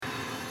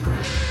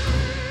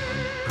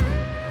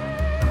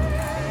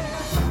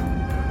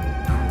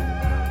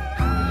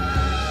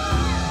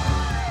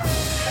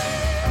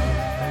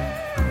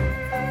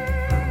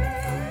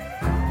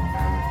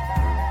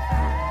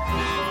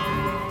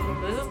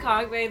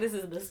segue. This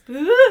is the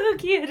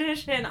spooky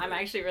edition. I'm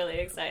actually really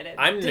excited.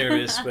 I'm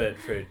nervous, but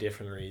for a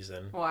different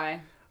reason.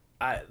 Why?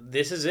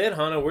 This is it,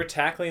 Hannah. We're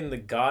tackling the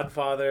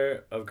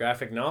godfather of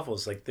graphic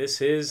novels. Like,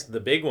 this is the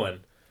big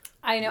one.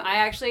 I know.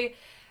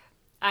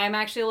 I'm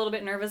actually a little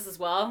bit nervous as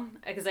well,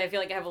 because I feel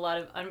like I have a lot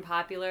of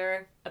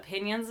unpopular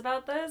opinions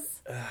about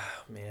this.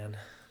 Oh, man.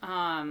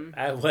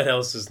 What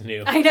else is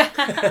new? I know.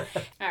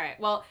 All right.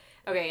 Well,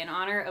 okay. In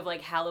honor of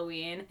like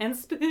Halloween and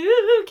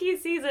spooky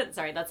season.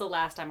 Sorry, that's the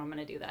last time I'm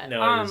going to do that.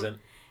 No, it isn't.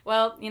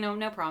 Well,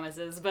 no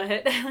promises,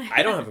 but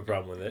I don't have a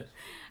problem with it.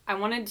 I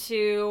want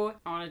to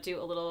do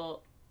a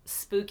little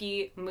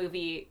spooky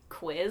movie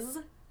quiz.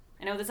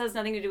 I know this has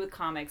nothing to do with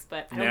comics,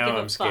 but I don't give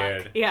a fuck.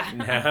 Scared. Yeah.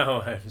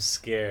 Now I'm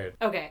scared.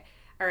 Okay.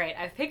 All right.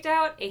 I've picked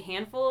out a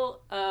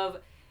handful of,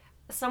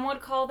 some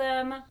would call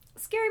them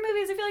scary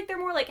movies. I feel like they're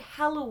more like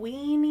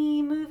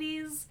Halloween-y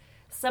movies.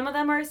 Some of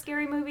them are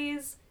scary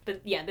movies.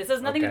 But yeah, this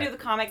has nothing to do with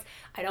the comics.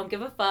 I don't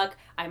give a fuck.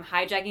 I'm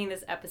hijacking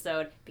this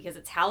episode because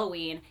it's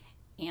Halloween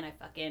and I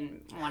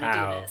fucking want to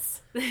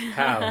do this.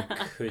 How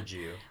could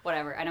you?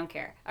 Whatever. I don't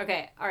care.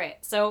 Okay. All right.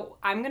 So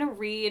I'm going to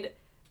read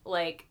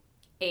like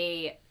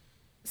a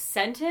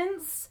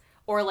sentence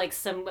or like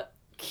some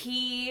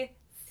key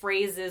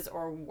phrases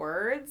or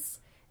words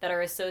that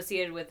are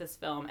associated with this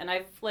film. And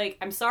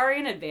I'm sorry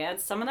in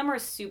advance. Some of them are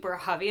super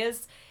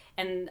obvious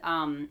and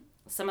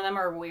some of them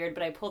are weird,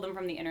 but I pulled them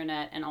from the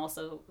internet and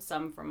also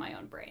some from my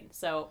own brain.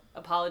 So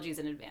apologies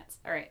in advance.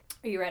 All right.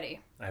 Are you ready?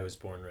 I was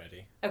born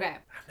ready. Okay.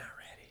 I'm not ready.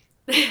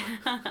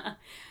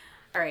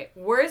 All right.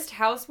 Worst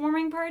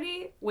housewarming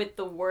party with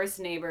the worst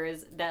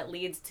neighbors that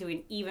leads to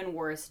an even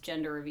worse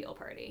gender reveal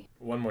party.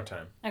 One more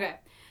time. Okay.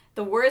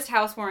 The worst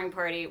housewarming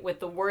party with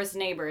the worst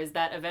neighbors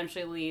that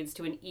eventually leads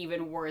to an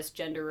even worse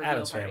gender reveal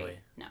Addams party. Family.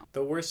 No.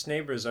 The worst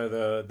neighbors are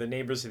the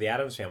neighbors of the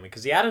Addams Family,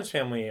 because the Addams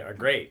Family are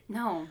great.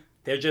 No.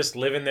 They're just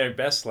living their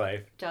best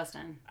life.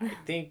 Justin. I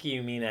think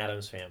you mean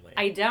Addams Family.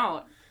 I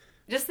don't.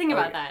 Just think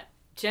about that.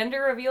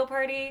 Gender reveal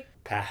party.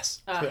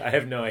 Pass. I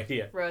have no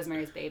idea.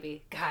 Rosemary's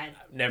Baby. God.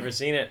 I've never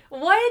seen it.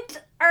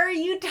 What are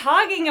you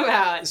talking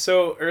about?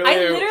 So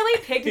earlier... I literally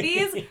picked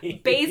these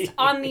based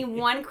on the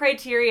one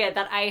criteria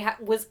that I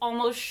was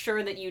almost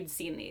sure that you'd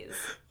seen these.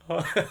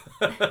 No,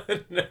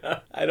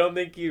 I don't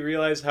think you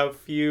realize how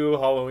few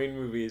Halloween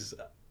movies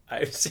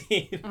I've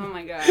seen. Oh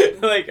my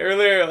god. Like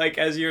earlier, like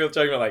as you were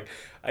talking about, like,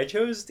 I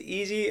chose the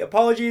easy.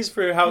 Apologies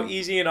for how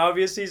easy and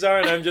obvious these are,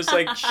 and I'm just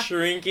like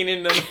shrinking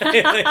into like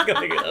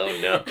oh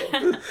no.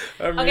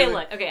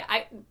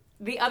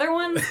 The other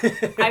ones,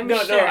 I'm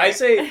sure. No, I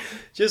say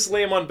just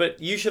lay them on,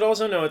 but you should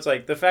also know it's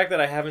like the fact that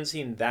I haven't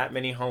seen that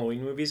many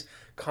Halloween movies,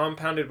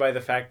 compounded by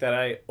the fact that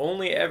I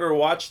only ever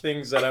watch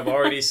things that I've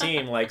already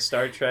seen, like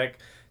Star Trek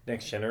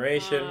Next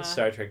Generation,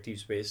 Star Trek Deep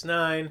Space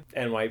Nine,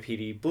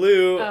 NYPD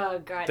Blue,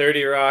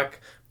 30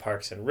 Rock,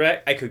 Parks and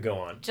Rec. I could go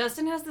on.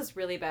 Justin has this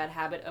really bad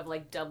habit of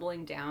like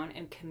doubling down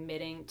and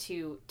committing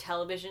to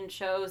television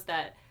shows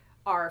that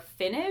are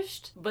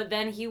finished, but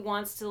then he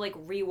wants to like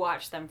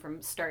rewatch them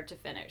from start to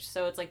finish.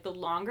 So it's like the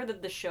longer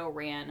that the show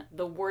ran,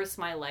 the worse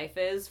my life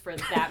is for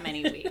that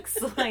many weeks.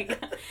 like,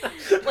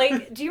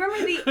 do you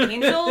remember the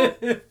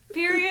Angel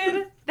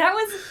period? That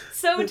was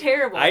so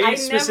terrible. I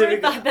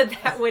never thought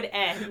that would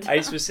end.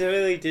 I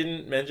specifically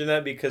didn't mention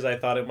that because I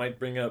thought it might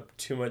bring up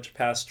too much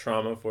past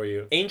trauma for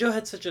you. Angel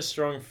had such a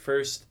strong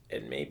first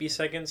and maybe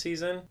second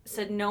season.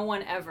 Said no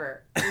one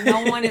ever.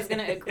 No one is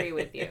going to agree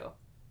with you.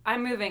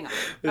 I'm moving on.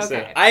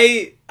 Listen,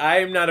 okay.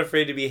 I'm not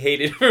afraid to be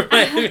hated for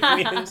my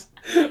opinions.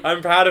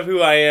 I'm proud of who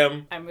I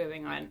am. I'm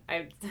moving on.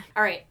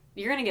 All right,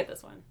 you're going to get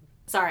this one.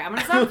 Sorry, I'm going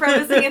to stop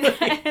prefacing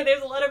it.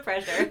 There's a lot of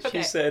pressure. Okay.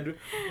 She said,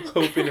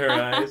 hope in her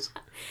eyes.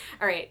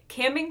 All right,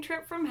 camping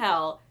trip from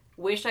hell.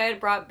 Wish I had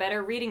brought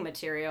better reading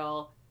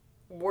material.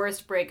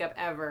 Worst breakup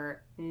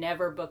ever.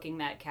 Never booking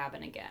that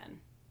cabin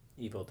again.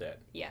 Evil Dead.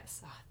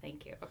 Yes. Oh,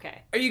 thank you.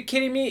 Okay. Are you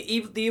kidding me?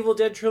 The Evil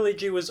Dead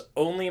trilogy was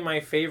only my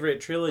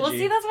favorite trilogy. Well,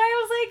 see, that's why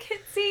I was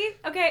like, see?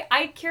 Okay,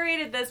 I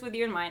curated this with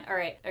you in mind. All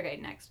right. Okay,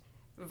 next.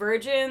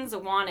 Virgins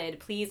wanted,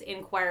 please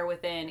inquire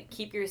within.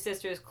 Keep your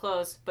sisters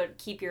close, but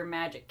keep your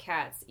magic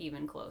cats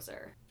even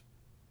closer.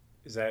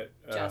 Is that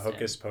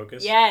Hocus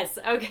Pocus? Yes.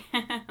 Okay.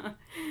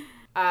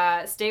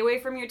 Stay away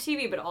from your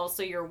TV, but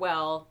also your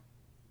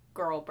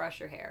girl,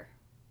 brush your hair.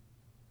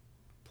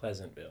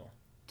 Pleasantville.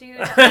 Dude.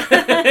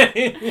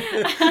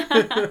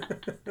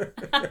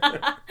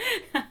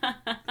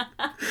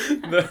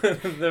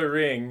 the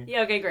Ring.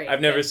 Yeah, okay, great. I've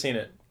never seen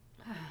it.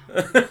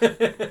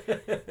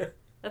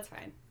 That's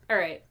fine. All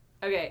right.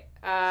 Okay.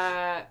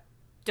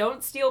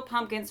 Don't steal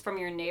pumpkins from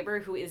your neighbor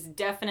who is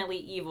definitely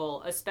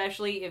evil,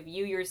 especially if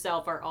you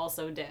yourself are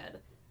also dead.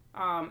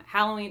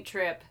 Halloween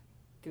trip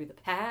through the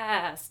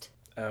past.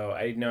 Oh,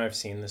 I know I've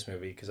seen this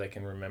movie because I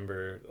can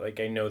remember, like,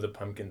 I know the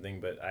pumpkin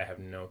thing, but I have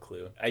no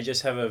clue. I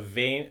just have a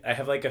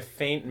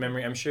faint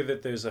memory. I'm sure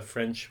that there's a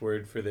French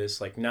word for this,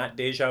 like, not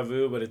déjà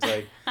vu, but it's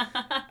like,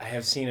 I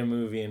have seen a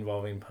movie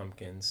involving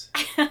pumpkins.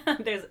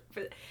 There's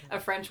a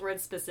French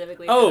word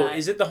specifically for that.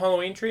 Is it the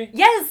Halloween tree?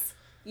 Yes!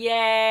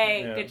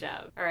 Yay! Yeah. Good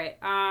job. All right.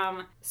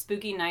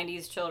 Spooky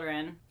 90s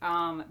children.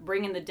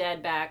 Bringing the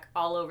dead back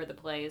all over the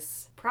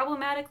place.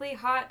 Problematically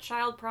hot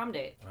child prom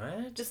date.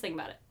 What? Just think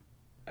about it.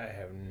 I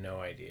have no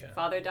idea.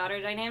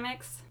 Father-daughter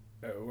dynamics?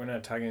 We're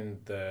not talking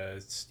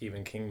the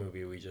Stephen King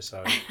movie we just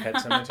saw, Pet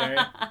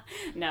Sematary?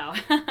 No.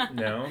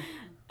 No?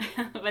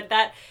 But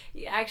that's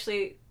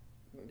actually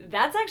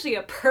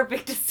a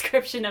perfect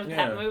description of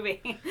that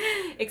movie.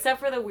 Except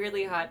for the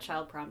weirdly hot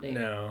child prom date.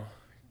 No.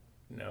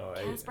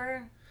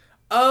 Casper?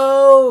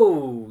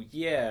 Oh,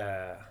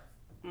 yeah.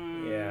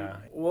 Yeah.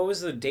 What was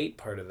the date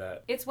part of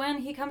that? It's when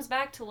he comes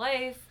back to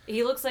life.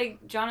 He looks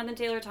like Jonathan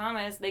Taylor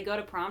Thomas. They go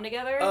to prom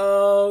together.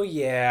 Oh,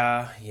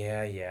 yeah.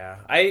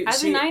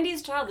 As a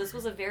 90s child, this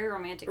was a very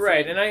romantic scene.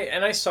 Right, and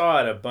I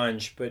saw it a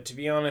bunch, but to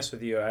be honest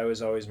with you, I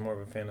was always more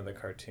of a fan of the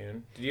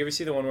cartoon. Did you ever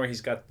see the one where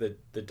he's got the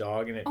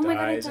dog and it dies? Oh my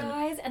god, it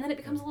dies, and then it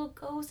becomes a little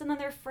ghost, and then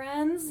they're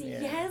friends?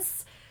 Yeah.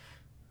 Yes!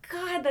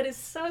 God, that is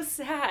so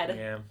sad.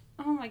 Yeah.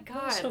 Oh my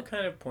god. Also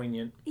kind of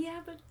poignant. Yeah,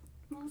 but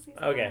mostly.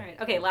 Okay.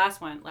 Alright. Okay, last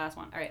one. All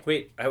right.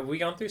 Wait, have we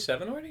gone through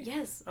 7 already?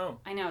 Yes. Oh.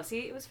 I know. See,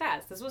 it was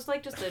fast. This was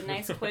like just a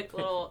nice, quick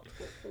little.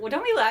 Well,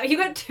 don't be loud. You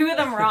got 2 of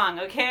them wrong.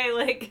 Okay,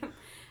 like.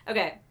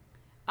 Okay.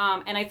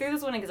 And I threw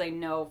this one in because I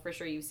know for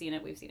sure you've seen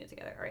it. We've seen it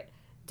together. All right.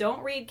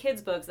 Don't read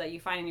kids' books that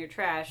you find in your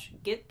trash.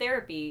 Get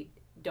therapy.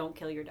 Don't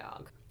kill your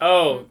dog.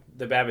 Oh,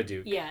 the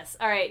Babadook. Yes.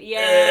 All right.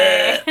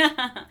 Yay.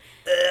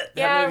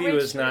 That movie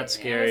was not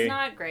scary. It was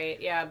not great.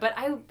 Yeah, but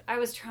I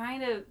was trying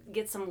to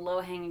get some low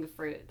hanging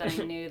fruit that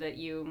I knew that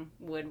you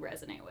would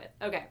resonate with.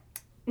 Okay.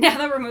 Now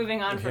that we're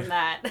moving on from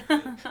that,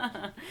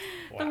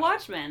 The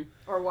Watchmen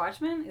or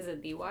Watchmen? Is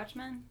it The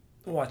Watchmen?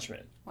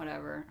 Watchmen.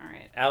 Whatever. All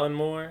right. Alan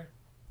Moore,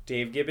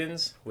 Dave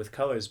Gibbons, with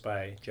colors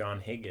by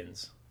John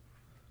Higgins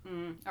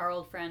Our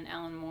old friend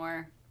Alan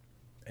Moore.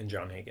 and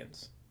John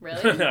Higgins.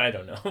 Really? I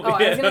don't know. Oh,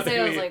 I was gonna say,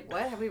 I was like,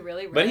 what? Have we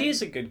really read? But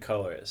he's a good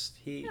colorist.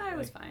 Yeah, it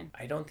was fine.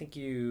 I don't think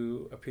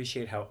you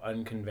appreciate how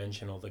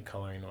unconventional the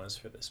coloring was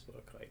for this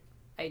book. Like,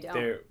 I don't.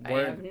 I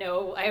weren't-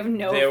 have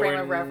no there frame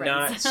were of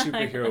reference. not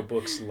superhero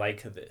books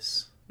like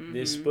this.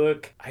 This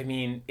book, I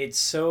mean, it's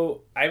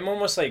so... I'm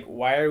almost like,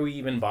 why are we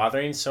even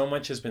bothering? So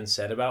much has been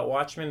said about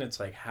Watchmen. It's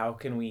like, how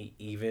can we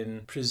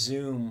even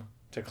presume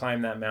to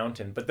climb that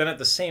mountain? But then at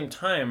the same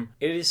time,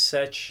 it is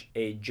such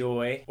a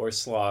joy or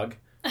slog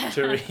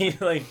to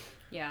read. Like,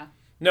 Yeah.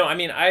 no, I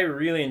mean, I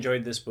really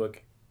enjoyed this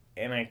book.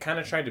 And I kind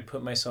of tried to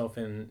put myself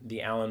in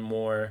the Alan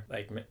Moore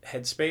like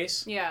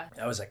headspace. Yeah.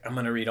 I was like, I'm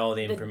gonna read all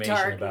the information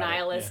dark, about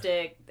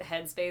nihilistic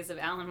headspace of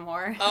Alan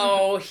Moore.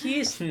 Oh,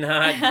 he's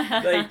not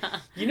like,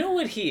 you know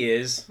what he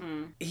is?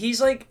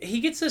 He's like,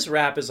 he gets this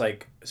rap as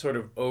like sort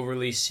of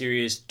overly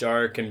serious,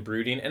 dark, and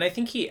brooding, and I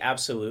think he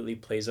absolutely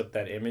plays up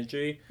that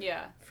imagery.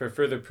 Yeah. For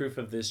further proof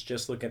of this,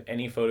 just look at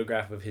any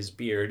photograph of his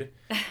beard.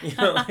 You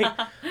know, like,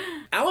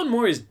 Alan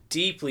Moore is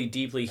deeply,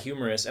 deeply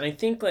humorous, and I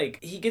think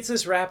like he gets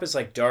this rap as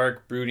like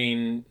dark,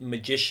 brooding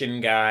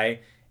magician guy,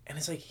 and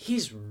it's like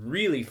he's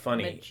really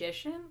funny.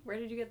 Magician? Where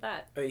did you get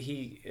that?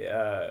 He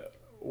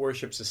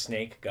worships a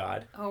snake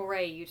god. Oh,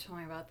 right. You told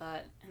me about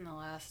that in the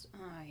last...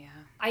 Oh, yeah.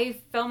 I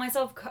felt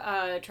myself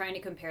trying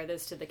to compare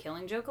this to The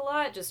Killing Joke a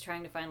lot, just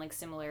trying to find, like,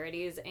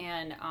 similarities,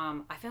 and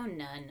I found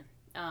none.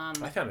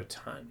 I found a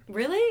ton.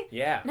 Really?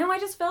 Yeah. No, I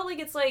just felt like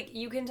it's like,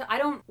 you can... I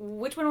don't...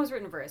 Which one was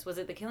written first? Was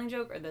it The Killing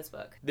Joke or this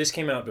book? This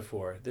came out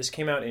before. This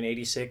came out in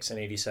 86 and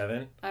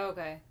 87. Oh,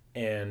 okay.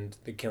 And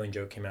The Killing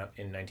Joke came out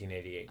in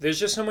 1988. There's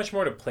just so much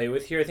more to play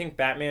with here. I think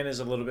Batman is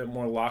a little bit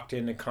more locked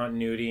into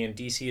continuity, and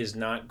DC is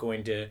not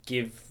going to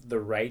give the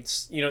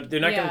rights. You know, they're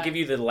not going to give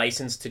you the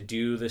license to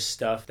do the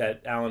stuff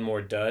that Alan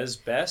Moore does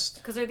best.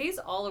 Because are these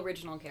all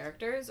original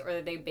characters, or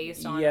are they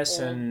based on Yes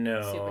old and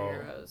no.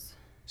 superheroes?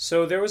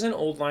 So there was an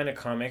old line of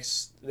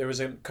comics. There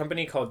was a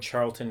company called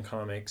Charlton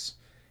Comics,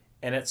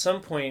 and at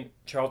some point,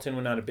 Charlton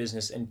went out of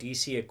business, and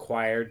DC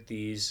acquired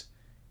these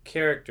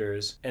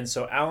characters, and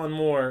so Alan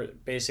Moore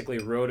basically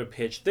wrote a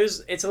pitch.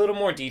 It's a little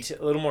more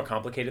a little more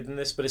complicated than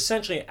this, but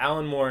essentially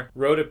Alan Moore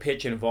wrote a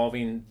pitch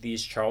involving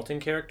these Charlton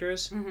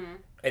characters. Mm-hmm.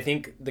 I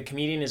think the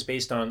comedian is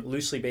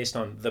loosely based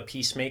on the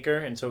Peacemaker,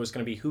 and so it was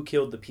going to be who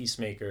killed the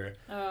Peacemaker.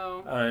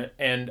 Oh.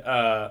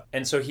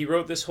 And so he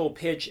wrote this whole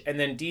pitch, and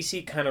then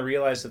DC kind of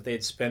realized that they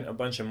had spent a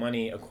bunch of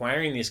money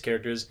acquiring these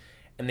characters,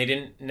 and they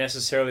didn't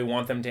necessarily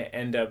want them to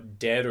end up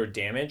dead or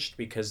damaged,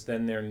 because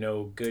then they're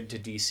no good to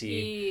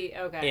DC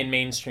in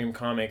mainstream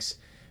comics.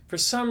 For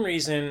some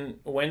reason,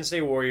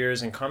 Wednesday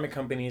Warriors and comic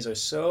companies are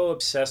so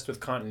obsessed with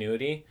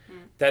continuity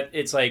that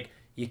it's like,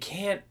 you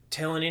can't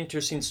tell an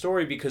interesting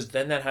story because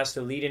then that has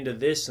to lead into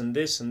this and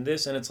this and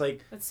this, and it's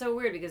like... It's so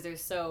weird because they're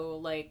so,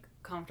 like,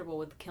 comfortable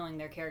with killing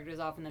their characters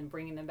off and then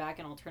bringing them back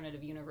in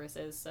alternative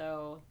universes,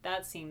 so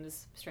that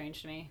seems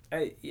strange to me.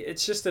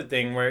 It's just a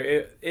thing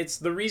where it's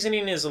the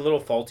reasoning is a little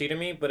faulty to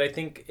me, but I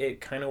think it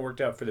kind of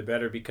worked out for the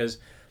better, because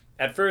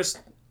at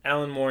first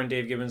Alan Moore and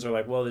Dave Gibbons were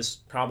like, well, this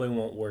probably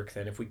won't work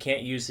then. If we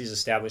can't use these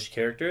established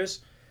characters,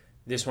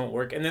 this won't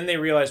work. And then they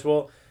realized,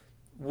 well,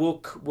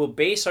 we'll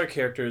base our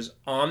characters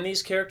on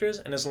these characters,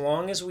 and as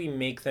long as we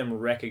make them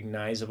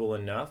recognizable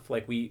enough,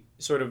 like we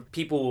sort of,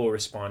 people will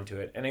respond to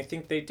it. And I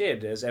think they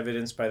did, as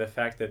evidenced by the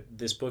fact that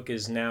this book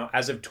is now,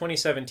 as of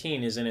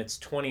 2017, is in its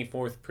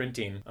 24th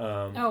printing.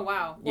 Oh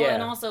wow. Well,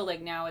 and also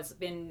like now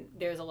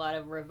there's a lot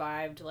of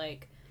revived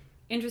like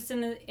interest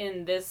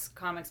in this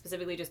comic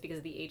specifically just because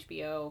of the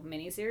HBO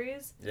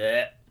miniseries.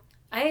 Yeah.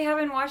 I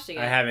haven't watched it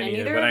yet. I haven't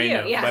either, but I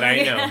know. Yeah. But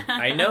I know.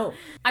 I know.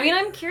 I mean,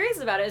 I'm curious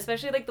about it,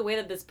 especially like the way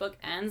that this book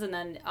ends, and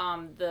then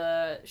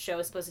the show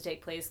is supposed to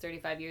take place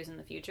 35 years in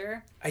the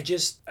future.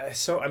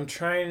 I'm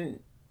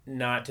trying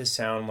not to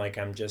sound like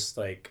I'm just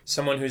like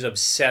someone who's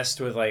obsessed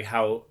with like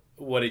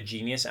what a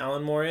genius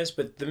Alan Moore is,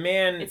 but the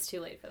man. It's too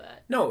late for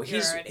that. No,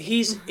 he's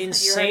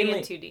insanely. You're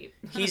in too deep.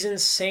 He's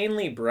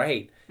insanely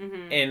bright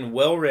and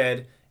well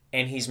read,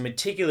 and he's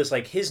meticulous.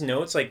 Like his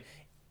notes, like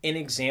an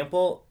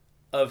example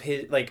of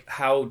his, like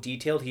how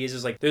detailed he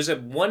is like there's a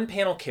one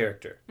panel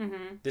character.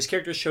 This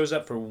character shows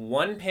up for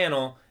one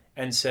panel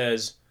and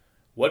says,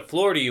 "What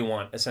floor do you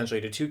want?" essentially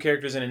to two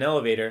characters in an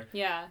elevator.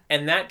 Yeah.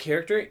 And that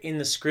character in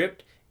the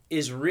script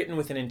is written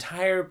with an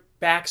entire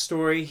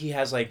backstory. He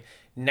has like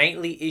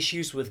nightly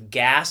issues with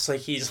gas.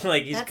 Like he's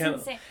That's kind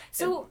insane.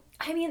 So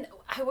I mean,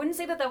 I wouldn't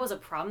say that was a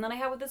problem that I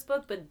had with this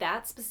book, but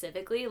that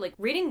specifically, like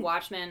reading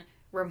Watchmen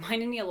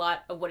reminded me a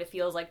lot of what it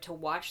feels like to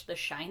watch The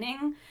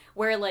Shining,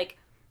 where like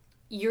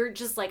you're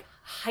just like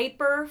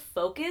hyper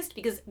focused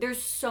because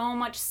there's so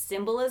much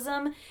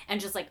symbolism and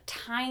just like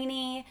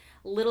tiny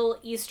little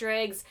Easter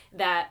eggs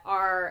that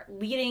are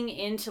leading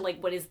into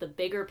like what is the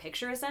bigger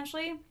picture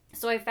essentially.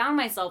 So I found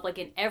myself like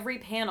in every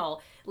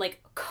panel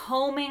like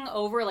combing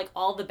over like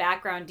all the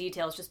background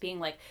details, just being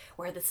like,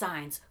 where are the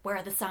signs? Where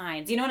are the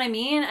signs? You know what I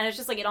mean? And it's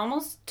just like it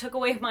almost took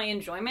away my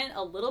enjoyment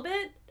a little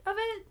bit of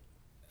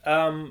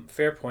it.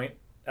 Fair point.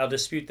 I'll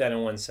dispute that in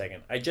 1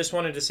 second. I just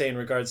wanted to say in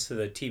regards to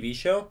the TV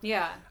show.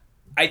 Yeah.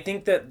 I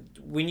think that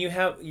when you're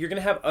going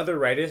to have other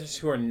writers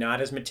who are not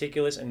as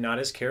meticulous and not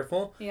as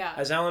careful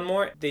as Alan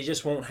Moore, they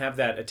just won't have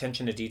that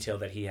attention to detail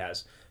that he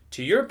has.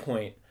 To your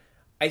point,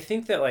 I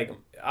think that, like,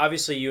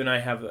 obviously you and I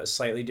have a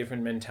slightly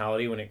different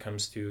mentality when it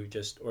comes to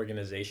just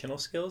organizational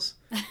skills.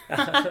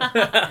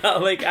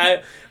 What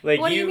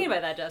do you mean by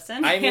that,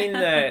 Justin? I mean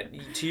that,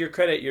 to your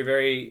credit, you're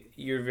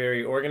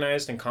very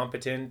organized and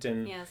competent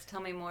and yes.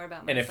 Tell me more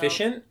about myself. And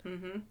efficient.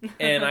 Mm-hmm.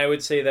 And I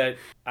would say that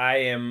I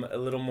am a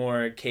little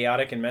more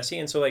chaotic and messy.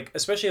 And so, like,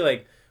 especially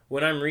like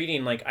when I'm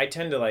reading, like, I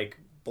tend to like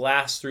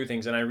blast through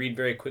things and I read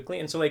very quickly.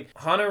 And so, like,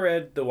 Hannah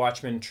read the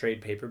Watchmen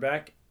trade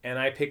paperback. And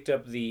I picked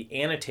up the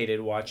annotated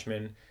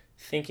Watchmen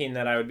thinking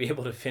that I would be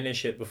able to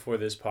finish it before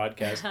this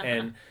podcast.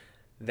 And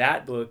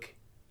that book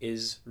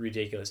is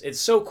ridiculous.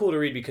 It's so cool to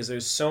read because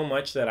there's so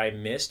much that I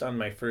missed on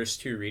my first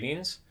two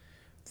readings.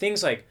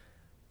 Things like,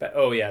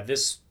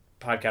 this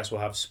podcast will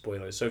have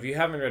spoilers. So if you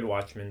haven't read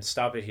Watchmen,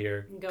 stop it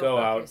here. Go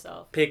out,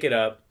 yourself. Pick it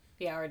up.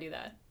 Yeah, or do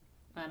that.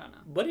 I don't know.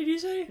 What did you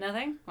say?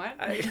 Nothing? What?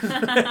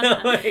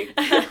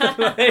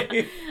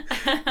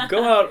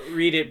 Go out,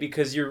 read it,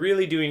 because you're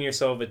really doing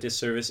yourself a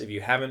disservice if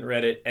you haven't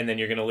read it, and then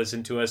you're going to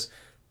listen to us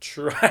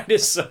try to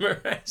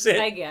summarize it.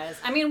 I guess.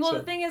 I mean,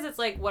 the thing is, it's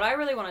like, what I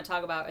really want to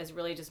talk about is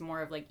really just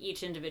more of, like,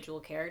 each individual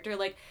character.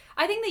 Like,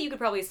 I think that you could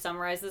probably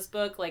summarize this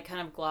book, like,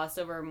 kind of gloss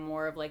over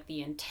more of, like,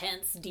 the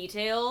intense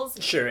details.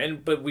 Sure,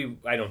 but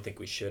I don't think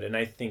we should. And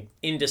I think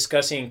in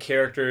discussing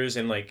characters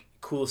and, like,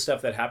 cool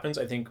stuff that happens,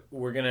 I think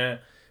we're going to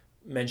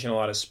mention a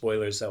lot of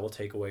spoilers that will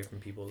take away from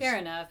people's... Fair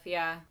enough,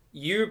 yeah.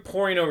 You're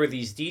poring over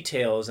these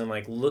details and,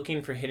 like,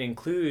 looking for hidden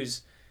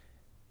clues,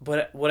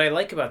 but what I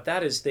like about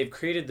that is they've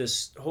created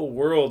this whole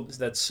world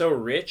that's so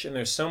rich and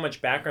there's so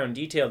much background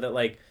detail that,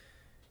 like,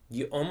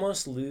 you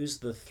almost lose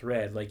the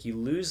thread. Like, you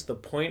lose the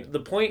point.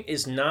 The point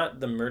is not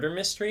the murder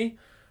mystery.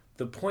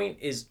 The point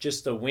is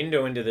just a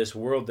window into this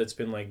world that's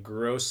been, like,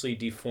 grossly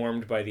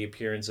deformed by the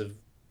appearance of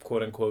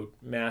quote-unquote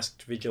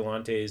masked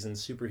vigilantes and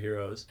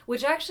superheroes.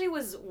 Which actually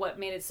was what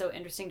made it so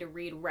interesting to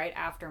read right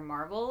after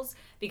Marvels,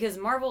 because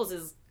Marvels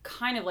is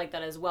kind of like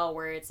that as well,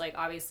 where it's like,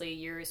 obviously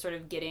you're sort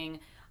of getting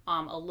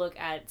a look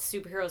at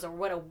superheroes or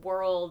what a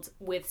world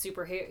with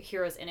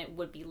superheroes in it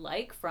would be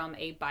like from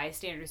a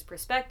bystander's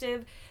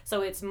perspective.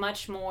 So it's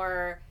much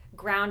more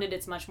grounded,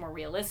 it's much more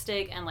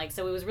realistic, and like,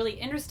 so it was really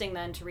interesting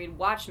then to read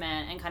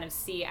Watchmen and kind of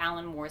see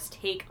Alan Moore's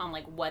take on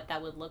like what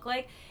that would look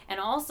like, and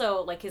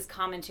also like his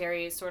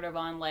commentary sort of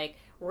on like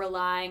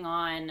relying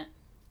on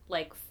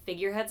like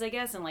figureheads, I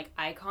guess, and like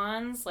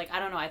icons. Like, I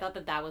don't know, I thought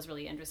that was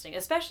really interesting,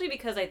 especially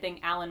because I think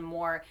Alan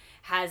Moore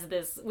has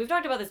this, we've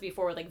talked about this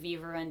before with like V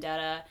for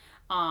Vendetta,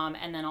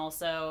 and then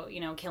also, you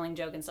know, Killing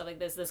Joke and stuff like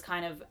this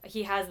kind of,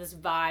 he has this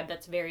vibe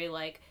that's very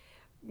like,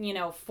 you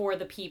know, for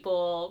the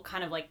people,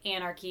 kind of like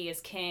anarchy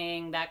is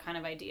king, that kind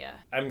of idea.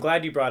 I'm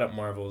glad you brought up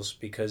Marvels,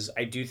 because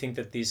I do think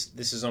that this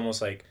is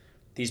almost like,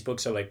 these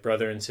books are like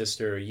brother and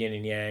sister, or yin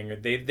and yang, or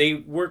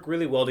they work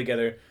really well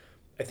together.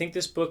 I think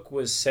this book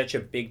was such a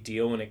big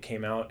deal when it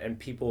came out, and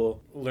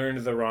people learned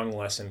the wrong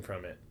lesson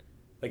from it.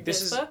 Like,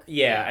 this book?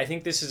 Yeah, I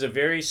think this is a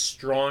very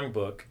strong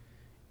book.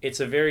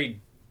 It's a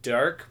very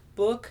dark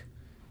book,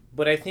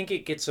 but I think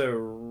it gets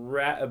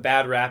a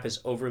bad rap as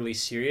overly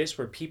serious,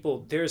 where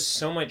there's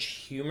so much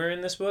humor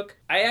in this book.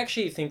 I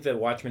actually think that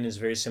Watchmen is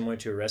very similar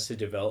to Arrested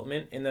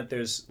Development in that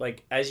there's,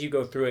 like, as you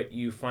go through it,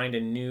 you find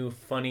a new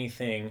funny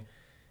thing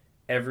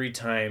every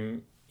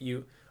time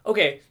you...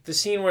 Okay, the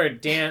scene where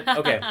Dan...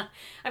 Okay.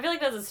 I feel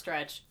like that's a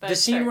stretch, but the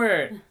scene sure.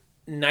 where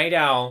Night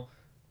Owl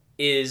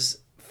is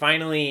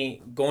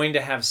finally going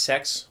to have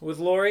sex with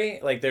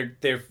Laurie, like,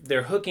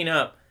 they're hooking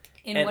up.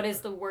 In what is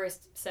the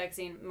worst sex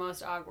scene,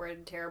 most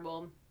awkward,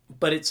 terrible.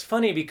 But it's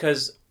funny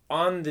because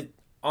on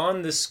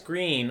the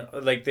screen,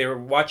 like, they were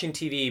watching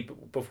TV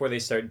before they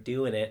start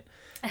doing it,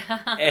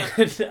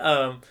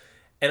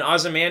 and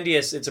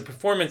Ozymandias, it's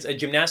a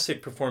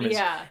gymnastic performance,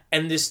 Yeah.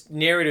 and this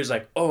narrator's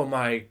like, oh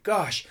my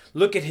gosh,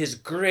 look at his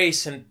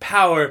grace and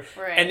power,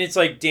 Right. and it's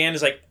like Dan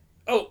is like,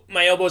 oh,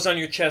 my elbow's on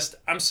your chest,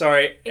 I'm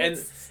sorry,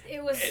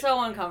 It was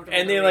so uncomfortable.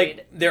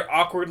 and they're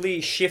awkwardly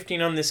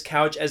shifting on this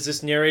couch as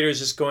this narrator is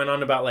just going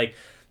on about, like,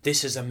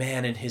 this is a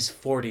man in his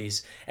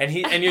 40s, and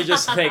you're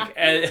just like,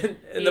 and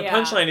the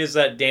punchline is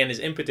that Dan is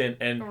impotent,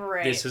 and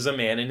this is a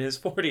man in his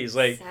 40s,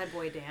 like, sad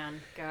boy Dan.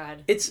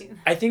 God,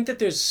 I think that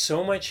there's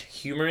so much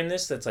humor in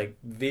this that's like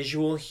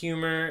visual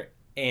humor,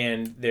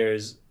 and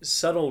there's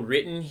subtle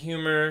written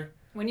humor.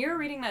 When you were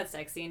reading that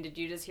sex scene, did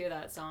you just hear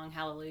that song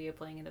Hallelujah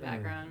playing in the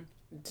background?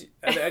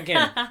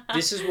 Again,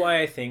 this is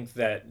why I think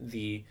that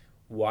the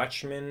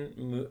Watchmen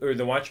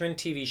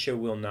TV show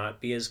will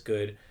not be as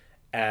good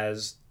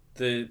as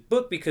the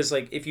book, because,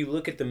 like, if you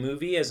look at the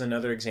movie as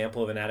another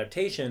example of an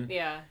adaptation,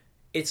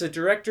 it's a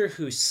director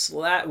who was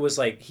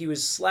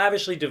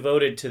slavishly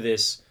devoted to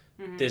this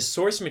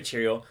source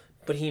material,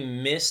 but he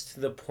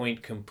missed the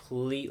point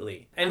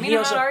completely. And I mean,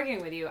 I'm not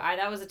arguing with you.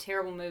 That was a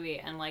terrible movie,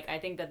 and, like, I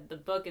think that the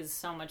book is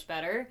so much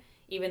better,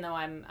 even though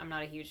I'm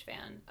not a huge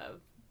fan of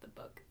the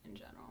book in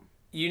general.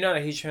 You're not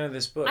a huge fan of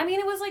this book? I mean,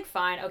 it was, like,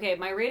 fine. Okay,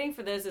 my rating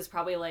for this is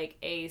probably, like,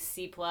 a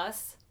C+.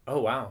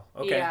 Oh, wow.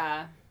 Okay.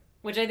 Yeah.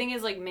 Which I think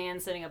is, like,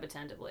 man sitting up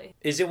attentively.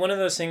 Is it one of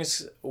those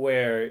things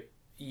where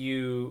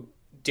you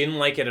didn't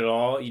like it at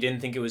all, you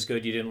didn't think it was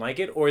good, you didn't like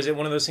it? Or is it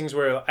one of those things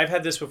where, I've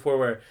had this before,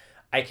 where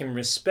I can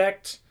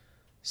respect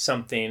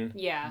something,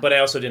 but I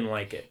also didn't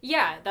like it?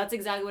 Yeah, that's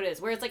exactly what it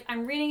is. Where it's like,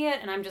 I'm reading it,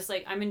 and I'm just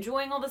like, I'm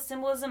enjoying all the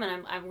symbolism,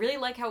 and I really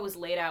like how it was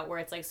laid out, where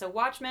it's like, so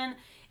Watchmen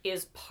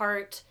is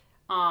part...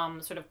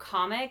 sort of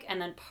comic,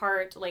 and then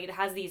part, like, it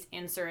has these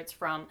inserts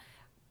from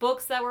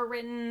books that were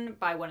written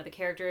by one of the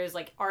characters,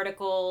 like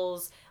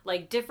articles,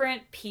 like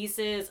different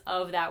pieces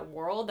of that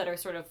world that are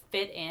sort of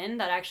fit in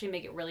that actually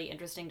make it really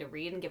interesting to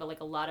read and give it,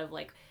 like, a lot of,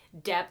 like,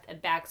 depth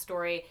and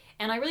backstory.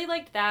 And I really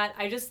liked that.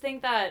 I just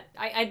think that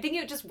I think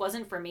it just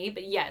wasn't for me,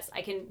 but yes,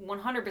 I can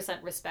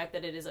 100% respect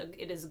that it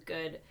is a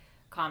good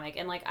comic,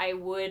 and, like, I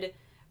would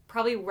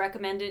probably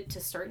recommend it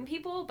to certain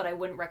people, but I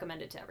wouldn't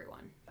recommend it to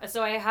everyone.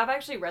 So I have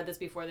actually read this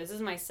before. This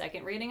is my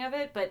second reading of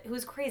it, but it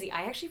was crazy.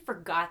 I actually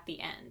forgot the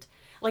end.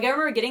 Like, I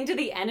remember getting to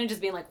the end and just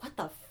being like, what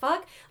the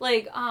fuck?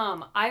 Like,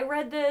 I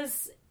read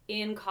this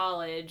in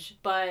college,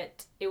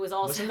 but it was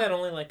also... Wasn't that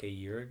only like a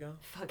year ago?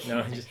 Fuck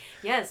no, yeah.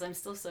 Yes, I'm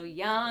still so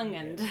young,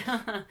 and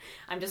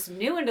I'm just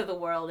new into the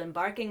world,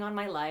 embarking on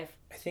my life.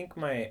 I think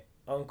my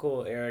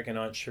Uncle Eric and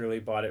Aunt Shirley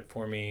bought it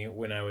for me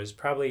when I was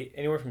probably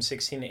anywhere from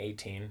 16 to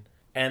 18.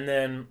 And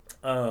then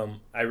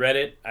I read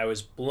it. I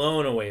was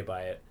blown away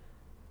by it.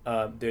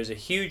 There's a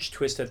huge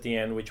twist at the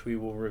end, which we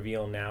will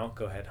reveal now.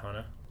 Go ahead,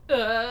 Hannah.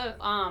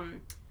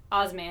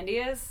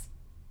 Ozymandias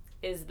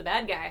is the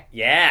bad guy.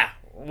 Yeah.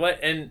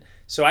 What? And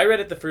so I read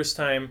it the first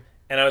time,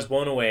 and I was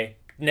blown away.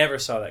 Never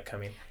saw that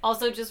coming.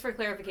 Also, just for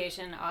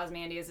clarification,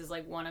 Ozymandias is,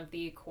 like, one of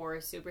the core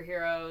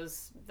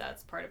superheroes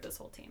that's part of this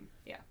whole team.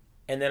 Yeah.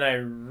 And then I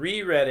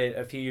reread it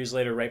a few years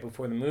later, right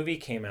before the movie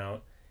came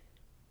out,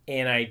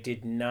 and I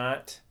did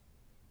not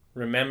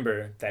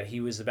remember that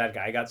he was the bad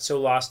guy. I got so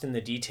lost in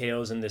the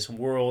details and this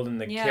world and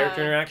the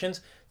character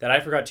interactions that I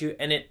forgot to.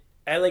 And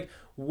I like,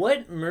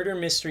 what murder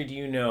mystery do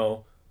you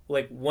know,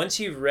 like, once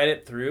you've read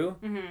it through,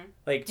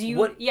 like,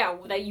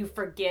 that you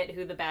forget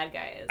who the bad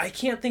guy is? I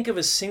can't think of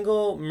a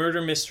single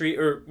mystery,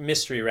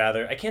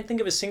 rather. I can't think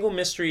of a single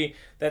mystery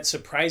that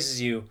surprises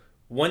you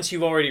once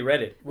you've already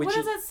read it. What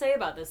does that say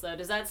about this, though?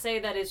 Does that say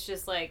that it's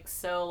just, like,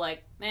 so,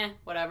 like,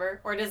 whatever?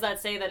 Or does that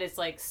say that it's,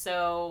 like,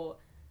 so...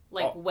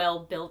 like, well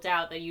built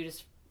out that you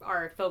just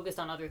are focused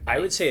on other things? I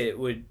would say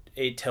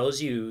it tells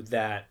you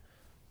that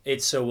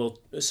it's so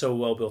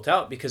well built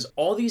out, because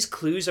all these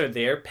clues are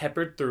there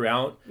peppered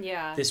throughout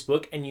this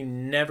book, and you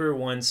never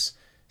once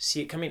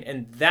see it coming.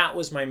 And that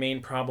was my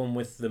main problem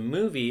with the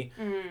movie,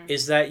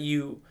 is that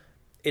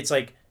it's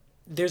like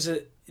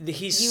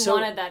you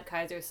wanted that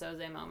Kaiser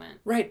Soze moment.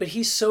 Right, but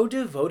he's so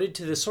devoted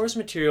to the source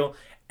material,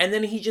 and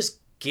then he just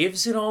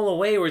gives it all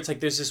away, where it's like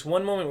there's this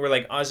one moment where,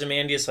 like,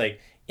 Ozymandias, like,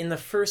 in the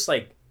first,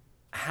 like,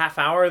 half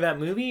hour of that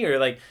movie, or,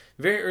 like,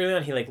 very early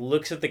on, he, like,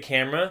 looks at the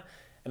camera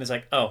and is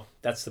like, oh,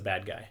 that's the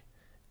bad guy.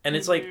 And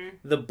it's like,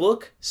 the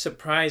book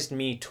surprised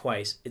me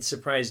twice. It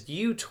surprised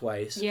you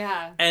twice.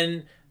 Yeah.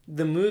 And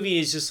the movie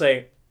is just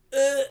like,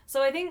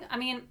 So I think, I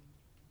mean,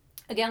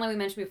 again, like we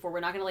mentioned before, we're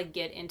not going to like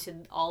get into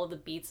all of the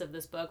beats of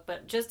this book,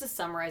 but just to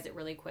summarize it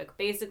really quick,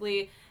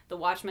 basically, The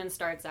Watchmen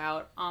starts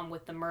out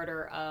with the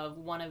murder of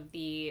one of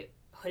the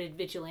hooded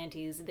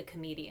vigilantes, the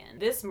Comedian.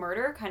 This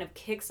murder kind of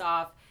kicks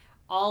off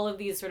all of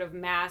these sort of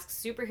masked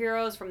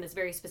superheroes from this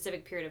very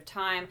specific period of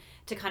time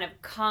to kind of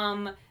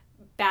come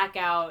back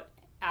out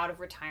of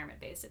retirement,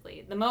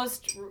 basically. The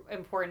most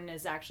important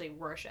is actually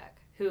Rorschach,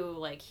 who,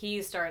 like,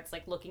 he starts,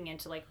 like, looking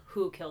into, like,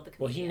 who killed the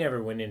Comedian. Well, he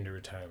never went into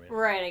retirement.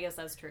 Right, I guess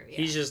that's true, yeah.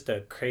 He's just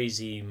a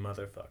crazy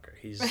motherfucker.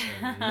 He's a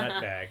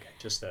nutbag.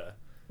 Just a...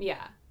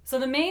 Yeah. So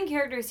the main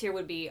characters here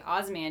would be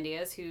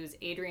Ozymandias, who's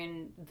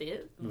Adrian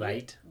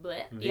Veidt.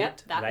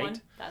 Yep, that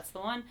one. That's the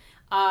one.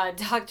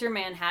 Dr.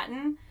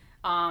 Manhattan.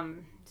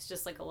 It's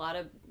just like a lot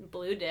of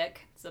blue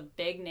dick. It's a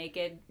big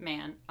naked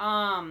man.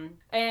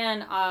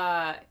 And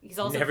he's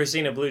also never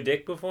seen a blue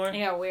dick before?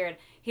 Yeah, weird.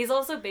 He's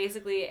also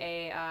basically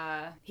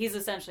he's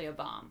essentially a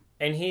bomb.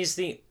 And he's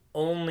the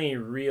only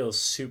real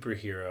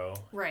superhero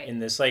right. in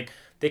this. Like,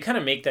 they kind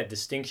of make that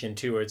distinction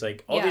too, where it's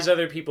like all these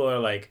other people are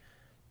like,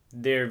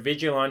 they're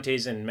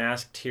vigilantes and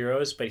masked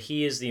heroes, but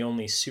he is the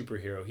only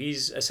superhero.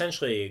 He's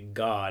essentially a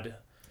god.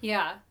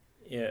 Yeah.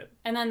 Yeah.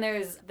 And then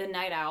there's the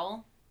Night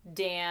Owl,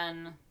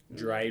 Dan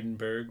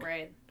Dreidenberg.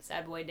 Right.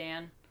 Sad boy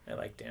Dan. I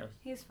like Dan.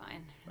 He's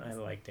fine. I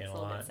like Dan a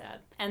little lot. bit sad.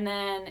 And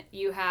then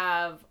you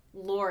have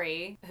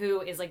Laurie, who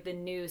is like the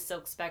new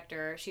Silk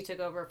Spectre. She took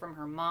over from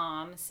her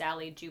mom,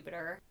 Sally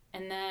Jupiter.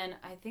 And then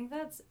I think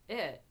that's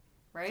it,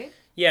 right?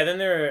 Yeah, then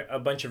there are a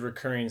bunch of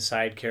recurring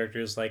side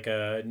characters, like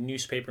a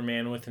newspaper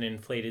man with an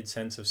inflated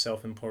sense of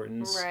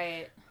self-importance.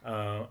 Right.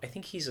 I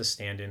think he's a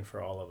stand-in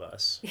for all of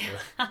us.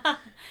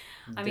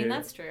 I mean,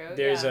 that's true.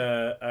 There's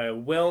a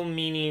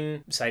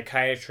well-meaning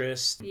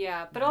psychiatrist.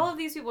 Yeah, but all of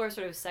these people are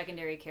sort of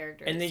secondary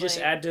characters. And they just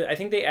add to, I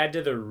think they add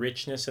to the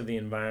richness of the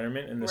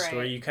environment in the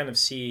story. You kind of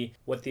see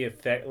what the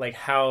effect, like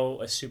how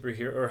a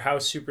superhero, or how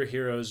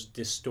superheroes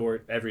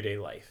distort everyday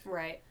life.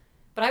 Right.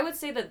 But I would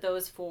say that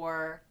those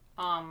four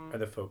are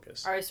the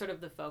focus. Are sort of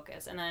the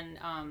focus. And then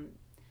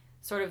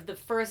sort of the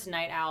first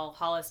Night Owl,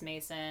 Hollis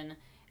Mason,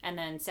 and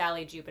then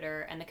Sally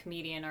Jupiter and the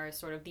Comedian are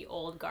sort of the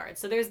old guard.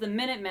 So there's the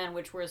Minutemen,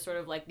 which were sort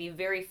of like the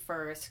very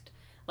first,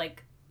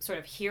 like, sort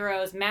of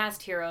heroes,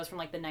 masked heroes from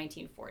like the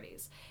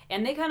 1940s.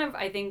 And they kind of,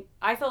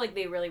 I felt like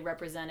they really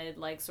represented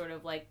like sort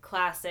of like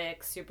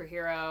classic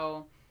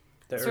superhero.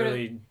 The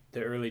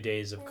early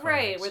days of comics.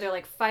 Right, where they're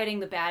like fighting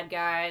the bad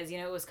guys. You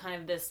know, it was kind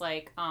of this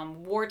like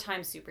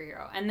wartime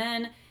superhero. And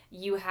then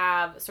you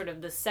have sort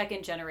of the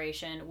second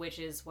generation, which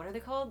is, what are they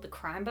called? The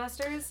Crime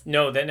Busters?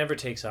 No, that never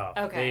takes off.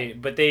 Okay.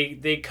 But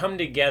they come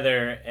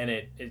together and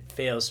it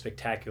fails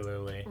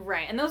spectacularly.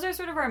 Right. And those are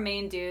sort of our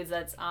main dudes.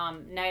 That's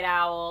Night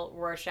Owl,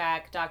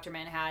 Rorschach, Dr.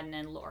 Manhattan,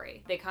 and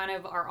Laurie. They kind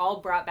of are all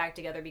brought back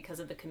together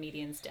because of the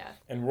Comedian's death.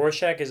 And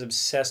Rorschach is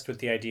obsessed with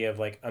the idea of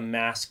like a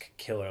mask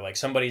killer. Like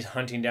somebody's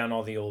hunting down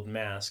all the old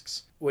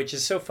masks. Which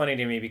is so funny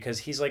to me because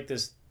he's like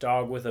this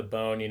dog with a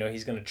bone. You know,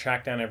 he's going to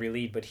track down every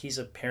lead, but he's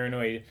a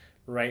paranoid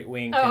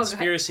right-wing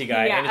conspiracy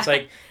guy. Yeah. And it's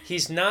like,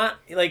 he's not,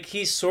 like,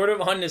 he's sort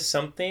of onto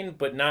something,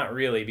 but not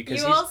really,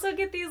 because you also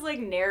get these, like,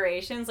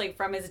 narrations, like,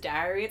 from his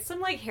diary. It's some,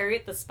 like,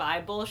 Harriet the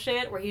Spy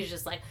bullshit, where he's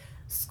just, like,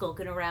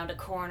 skulking around a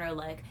corner,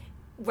 like,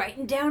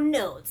 writing down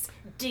notes,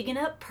 digging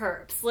up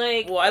perps,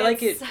 like... Well, I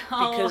like it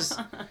because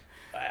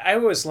I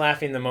was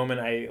laughing the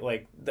moment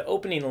the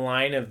opening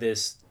line of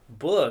this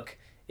book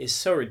is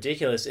so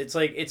ridiculous. It's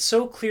like, it's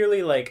so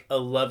clearly like a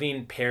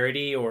loving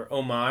parody or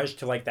homage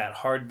to like that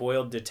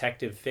hard-boiled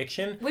detective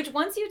fiction. Which,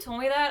 once you told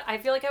me that, I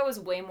feel like I was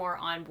way more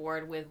on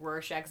board with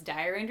Rorschach's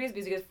diary entries,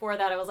 because before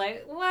that I was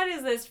like, what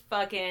is this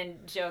fucking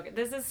joke?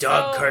 This is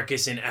Dog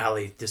carcass in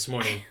alley this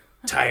morning.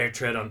 Tire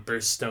tread on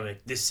burst stomach.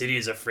 This city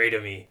is afraid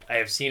of me. I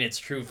have seen its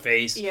true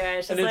face. Yeah,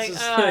 it's just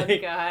oh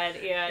god.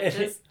 Yeah,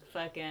 just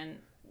fucking...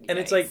 And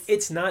it's like,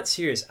 it's not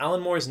serious.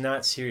 Alan Moore's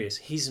not serious.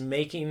 He's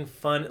making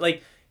fun,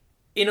 like...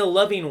 in a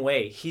loving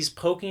way. He's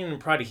poking and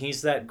prodding.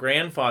 He's that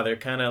grandfather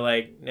kind of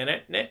like...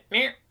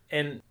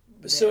 And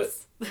so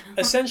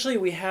essentially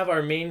we have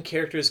our main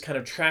characters kind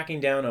of tracking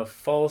down a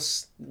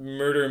false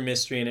murder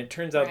mystery, and it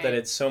turns out that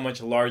it's so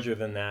much larger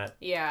than that.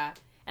 Yeah.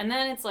 And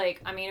then it's like,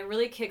 I mean, it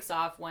really kicks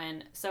off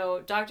when...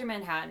 So Dr.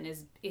 Manhattan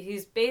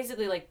he's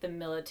basically like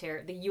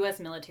the U.S.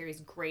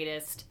 military's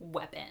greatest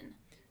weapon.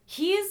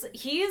 He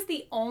is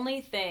the only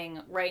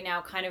thing right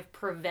now kind of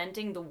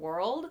preventing the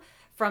world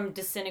from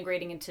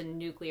disintegrating into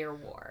nuclear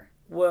war.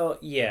 Well,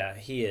 yeah,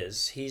 he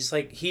is. He's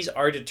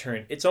our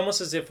deterrent. It's almost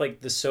as if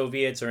like the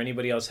Soviets or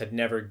anybody else had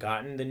never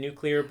gotten the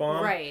nuclear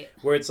bomb. Right.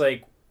 Where it's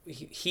like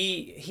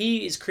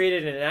he is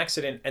created in an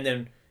accident, and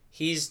then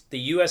the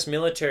U.S.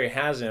 military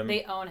has him.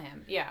 They own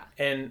him, yeah.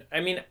 And I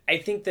mean, I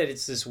think that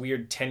it's this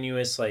weird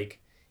tenuous, like,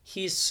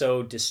 he's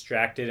so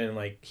distracted and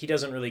like he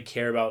doesn't really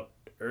care about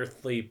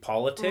earthly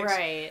politics.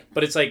 Right.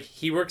 But it's like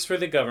he works for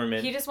the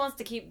government. He just wants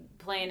to keep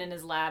playing in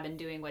his lab and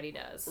doing what he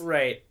does.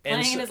 Right.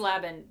 Playing in his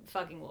lab and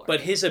fucking Laurie.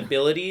 But his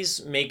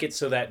abilities make it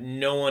so that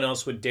no one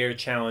else would dare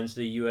challenge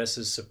the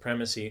U.S.'s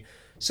supremacy.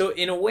 So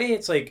in a way,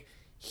 it's like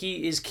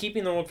he is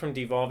keeping the world from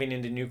devolving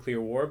into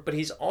nuclear war, but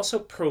he's also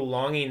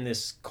prolonging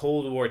this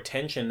Cold War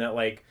tension that,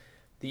 like,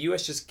 the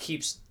U.S. just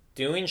keeps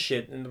doing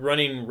shit and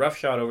running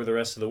roughshod over the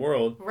rest of the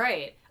world.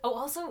 Right. Oh,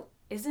 also,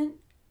 isn't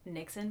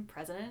Nixon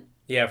president?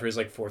 Yeah, for his,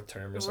 like, 4th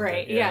term or something.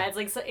 Right. Yeah. It's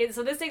like,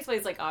 so this takes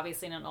place, like,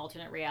 obviously in an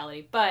alternate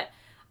reality, but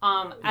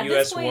at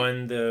U.S. this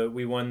point,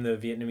 we won the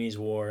Vietnamese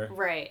War.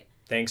 Right.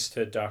 Thanks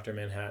to Dr.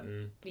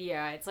 Manhattan.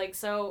 Yeah, it's like,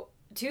 so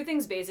two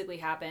things basically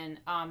happen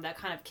that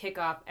kind of kick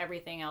off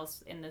everything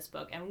else in this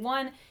book. And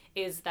one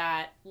is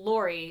that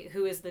Lori,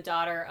 who is the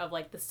daughter of,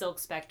 like, the Silk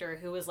Spectre,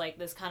 who was, like,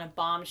 this kind of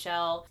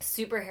bombshell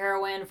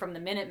superheroine from the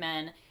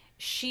Minutemen,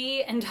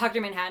 she and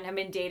Dr. Manhattan have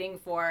been dating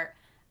for,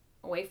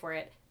 wait for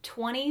it,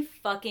 20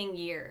 fucking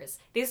years.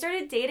 They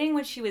started dating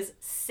when she was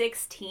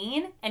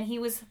 16 and he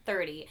was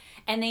 30.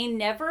 And they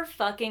never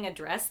fucking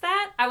addressed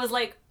that. I was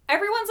like,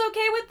 everyone's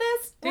okay with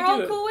this? We're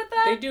all cool with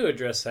that? They do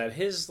address that.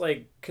 His,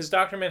 like, because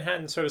Dr.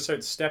 Manhattan sort of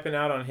starts stepping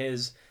out on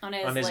his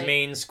like,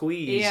 main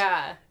squeeze.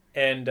 Yeah.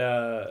 And,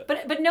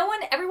 But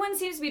everyone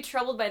seems to be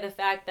troubled by the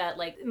fact that,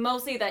 like,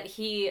 mostly that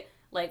he,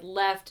 like,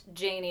 left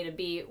Janie to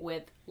be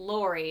with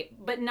Lori,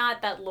 but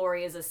not that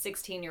Lori is a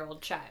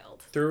 16-year-old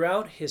child.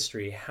 Throughout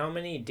history, how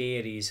many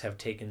deities have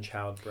taken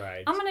child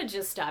brides? I'm gonna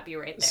just stop you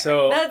right there.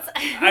 So,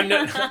 I'm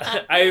not,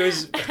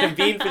 I'm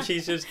being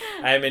facetious.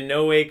 I am in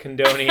no way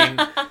condoning,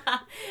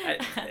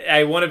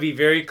 I want to be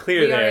very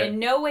clear there. We are in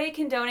no way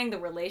condoning the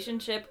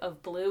relationship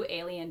of blue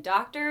alien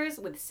doctors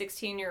with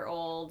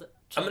 16-year-old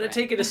children. I'm going to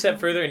take it a step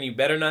further, and you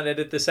better not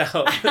edit this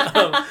out.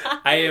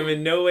 I am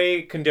in no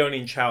way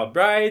condoning child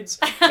brides,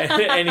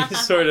 any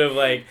sort of,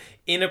 like,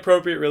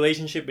 inappropriate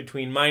relationship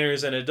between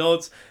minors and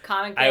adults.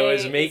 Comic Day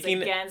is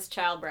against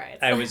child brides.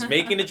 I was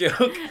making a joke.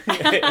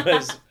 It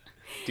was...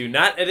 Do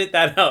not edit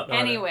that out.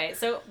 Anyway,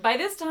 so by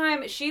this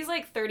time, she's,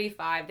 like,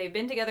 35. They've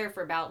been together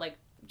for about, like,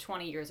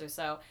 20 years or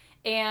so.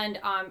 And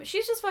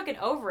she's just fucking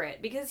over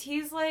it because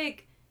he's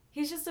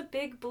just a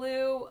big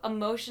blue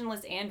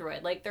emotionless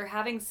android. Like, they're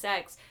having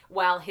sex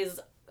while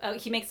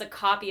he makes a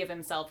copy of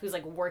himself who's,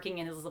 like, working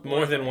in his laboratory.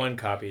 More than one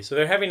copy. So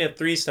they're having a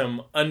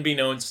threesome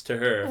unbeknownst to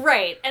her.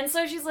 Right. And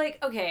so she's like,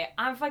 okay,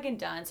 I'm fucking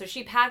done. So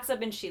she packs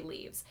up and she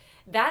leaves.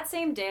 That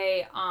same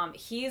day,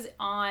 he's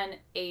on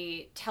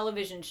a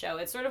television show.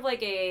 It's sort of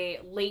like a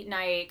late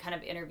night kind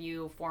of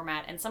interview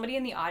format. And somebody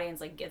in the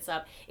audience, like, gets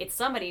up. It's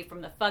somebody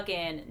from the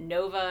fucking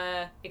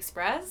Nova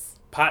Express.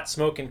 Pot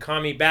smoking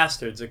commie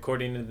bastards,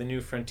 according to the New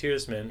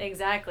Frontiersman.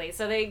 Exactly.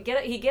 So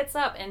he gets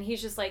up and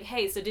he's just like,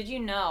 hey, so did you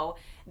know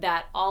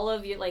that all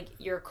of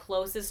your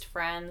closest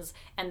friends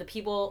and the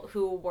people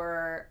who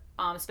were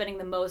spending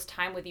the most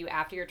time with you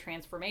after your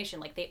transformation,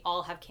 like, they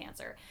all have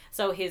cancer.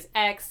 So his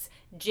ex,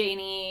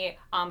 Janie,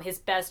 his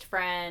best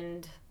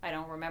friend, I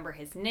don't remember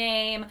his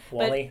name.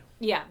 Wally.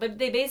 But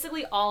they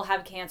basically all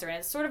have cancer. And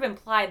it's sort of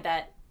implied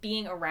that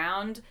being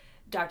around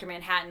Dr.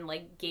 Manhattan,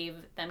 like, gave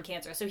them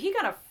cancer. So he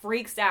kind of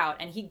freaks out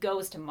and he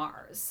goes to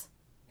Mars.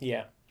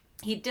 Yeah.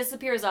 He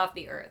disappears off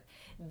the Earth.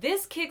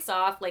 This kicks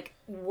off, like,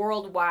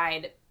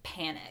 worldwide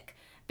panic.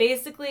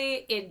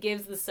 Basically, it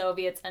gives the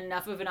Soviets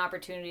enough of an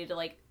opportunity to,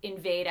 like,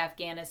 invade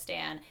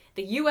Afghanistan.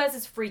 The U.S.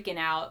 is freaking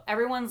out.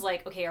 Everyone's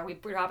like, okay, are we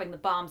dropping the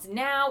bombs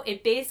now?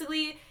 It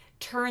basically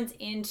turns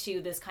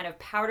into this kind of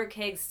powder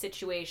keg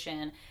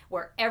situation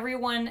where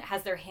everyone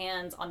has their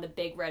hands on the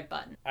big red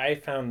button. I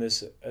found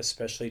this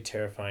especially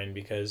terrifying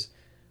because,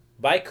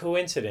 by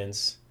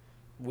coincidence,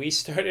 we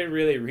started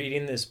really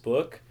reading this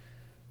book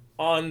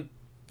on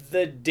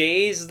the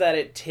days that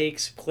it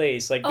takes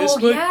place. Like,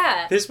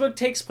 this book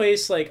takes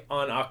place, like,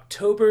 on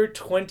October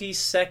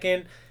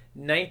 22nd,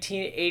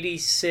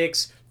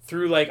 1986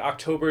 through, like,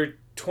 October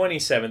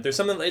 27th or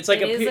something. It's like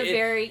it is a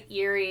very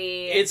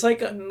eerie. It's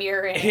like a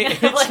mirroring.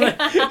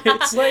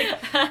 It's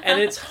like, and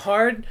it's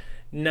hard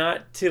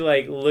not to,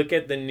 like, look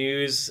at the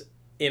news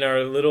in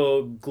our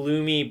little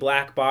gloomy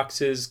black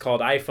boxes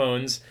called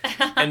iPhones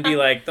and be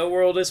like, the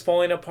world is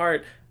falling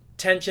apart.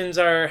 Tensions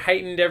are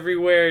heightened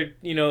everywhere,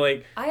 you know,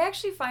 like... I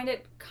actually find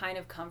it kind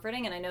of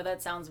comforting, and I know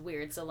that sounds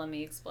weird, so let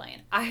me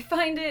explain. I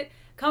find it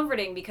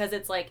comforting because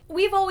it's like,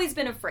 we've always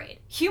been afraid.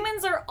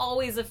 Humans are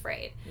always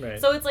afraid.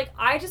 Right. So it's like,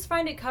 I just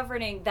find it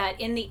comforting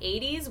that in the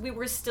 80s, we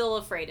were still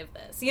afraid of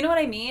this. You know what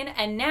I mean?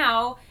 And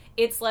now,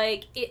 it's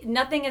like,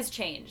 nothing has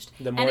changed.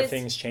 The more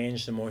things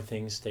change, the more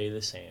things stay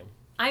the same.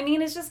 I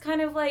mean, it's just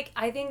kind of like,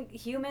 I think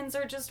humans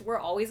are we're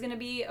always going to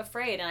be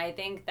afraid, and I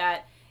think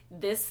that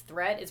this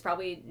threat is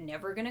probably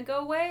never going to go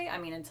away. I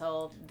mean,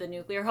 until the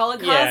nuclear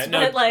holocaust,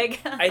 but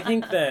like... I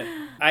think that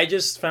I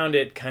just found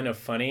it kind of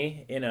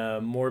funny in a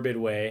morbid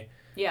way.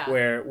 Yeah.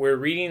 Where we're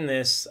reading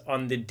this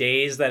on the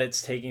days that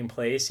it's taking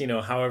place, you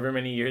know, however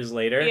many years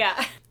later.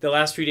 Yeah. The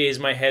last few days,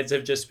 my heads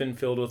have just been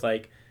filled with,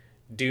 like,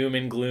 doom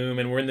and gloom,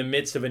 and we're in the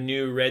midst of a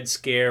new Red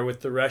Scare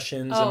with the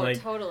Russians. Oh, and,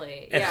 like,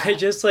 totally. And yeah. I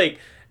just, like...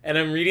 And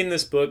I'm reading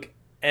this book...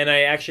 And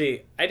I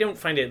don't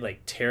find it,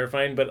 like,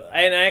 terrifying, but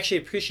I actually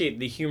appreciate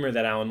the humor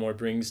that Alan Moore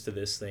brings to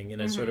this thing in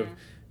a sort of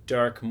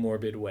dark,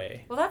 morbid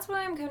way. Well, that's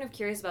why I'm kind of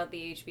curious about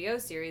the HBO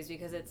series,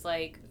 because it's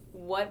like,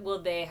 what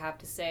will they have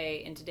to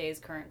say in today's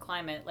current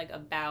climate, like,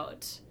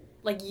 about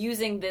like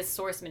using this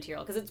source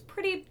material because it's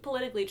pretty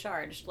politically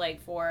charged,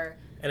 like for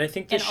And I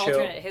think an this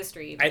alternate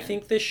history. Even. I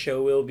think this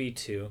show will be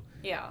too.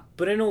 Yeah.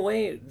 But in a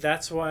way,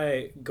 that's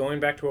why, going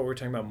back to what we were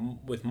talking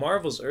about with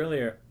Marvels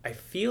earlier, I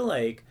feel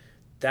like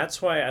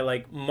that's why I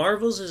like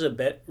Marvels is a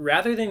bit,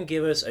 rather than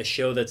give us a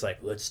show that's like,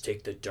 let's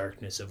take the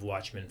darkness of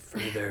Watchmen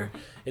further.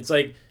 It's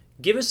like,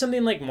 give us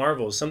something like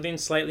Marvels, something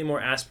slightly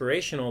more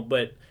aspirational,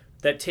 but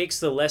that takes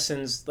the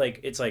lessons,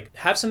 like, it's like,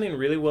 have something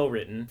really well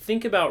written.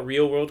 Think about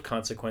real world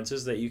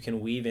consequences that you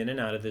can weave in and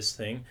out of this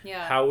thing.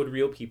 Yeah. How would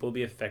real people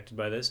be affected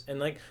by this? And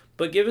like,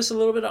 but give us a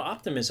little bit of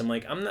optimism.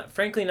 Like, I'm not,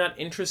 frankly, not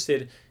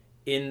interested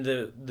in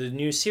the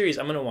new series.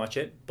 I'm gonna watch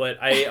it, but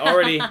I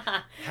already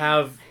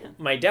have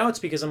my doubts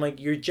because I'm like,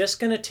 you're just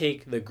gonna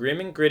take the grim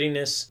and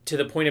grittiness to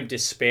the point of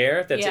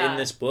despair that's in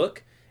this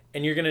book,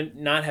 and you're gonna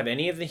not have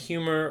any of the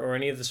humor or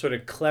any of the sort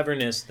of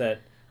cleverness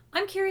that.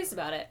 I'm curious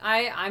about it.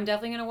 I'm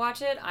definitely gonna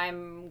watch it.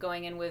 I'm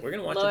going in with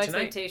low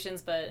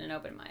expectations but an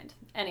open mind.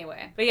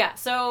 Anyway, but yeah,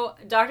 so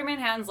Dr.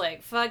 Manhattan's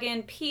like,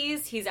 fucking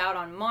peace. He's out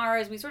on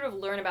Mars. We sort of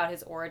learn about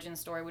his origin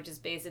story, which is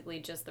basically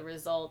just the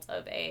result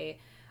of a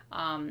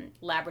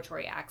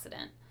laboratory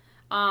accident.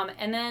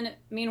 And then,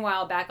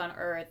 meanwhile, back on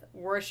Earth,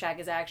 Rorschach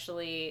is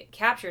actually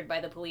captured by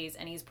the police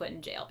and he's put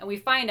in jail. And we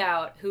find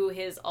out who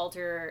his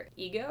alter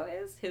ego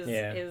is,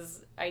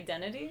 his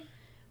identity.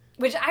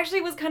 Which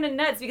actually was kind of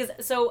nuts because,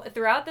 so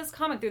throughout this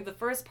comic, through the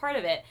first part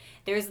of it,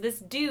 there's this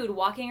dude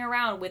walking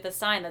around with a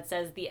sign that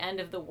says, the end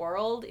of the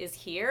world is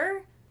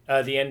here.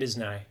 The end is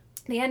nigh.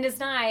 The end is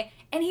nigh,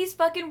 and he's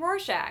fucking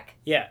Rorschach.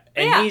 Yeah,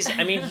 and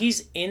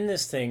he's in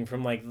this thing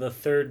from, like, the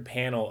third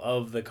panel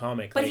of the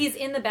comic. But like, he's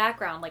in the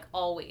background, like,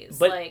 always.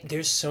 But like,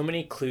 there's so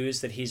many clues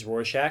that he's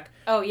Rorschach.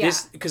 Oh, yeah.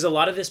 Because a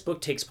lot of this book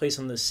takes place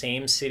on the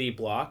same city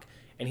block,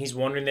 and he's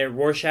wandering there.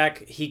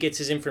 Rorschach, he gets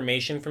his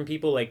information from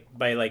people, like,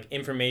 by, like,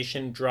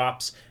 information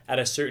drops at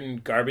a certain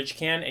garbage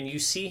can, and you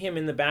see him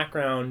in the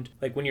background,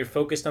 like, when you're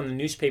focused on the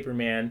newspaper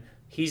man,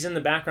 he's in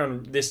the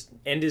background, this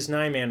end is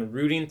nigh man,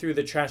 rooting through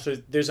the trash.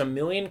 There's a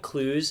million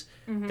clues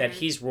that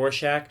he's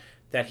Rorschach,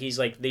 that he's,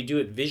 like, they do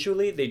it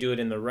visually, they do it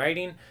in the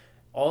writing,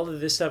 all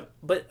of this stuff.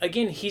 But,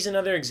 again, he's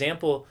another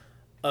example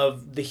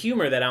of the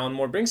humor that Alan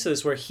Moore brings to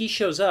this, where he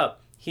shows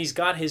up, he's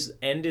got his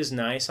end is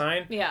nigh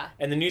sign,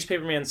 and the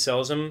newspaper man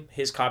sells him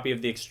his copy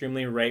of the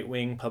extremely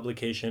right-wing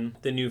publication,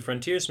 The New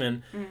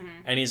Frontiersman,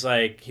 and he's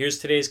like, here's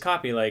today's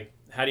copy, like,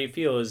 how do you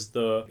feel? Is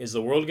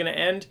the world gonna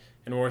end?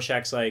 And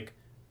Rorschach's like,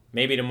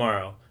 maybe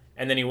tomorrow.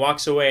 And then he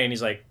walks away and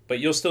he's like, but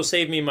you'll still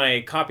save me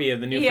my copy of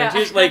The New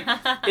Frontiers? Like,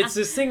 it's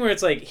this thing where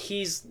it's like,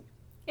 he's...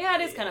 Yeah,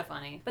 it is kind of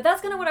funny. But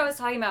that's kind of what I was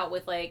talking about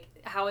with, like,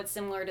 how it's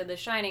similar to The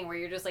Shining, where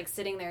you're just, like,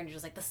 sitting there and you're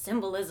just, like, the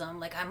symbolism,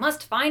 like, I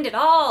must find it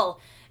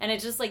all! And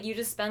it's just, like, you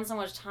just spend so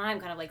much time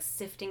kind of, like,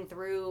 sifting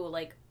through,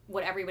 like,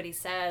 what everybody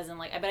says, and,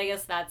 like, I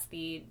guess that's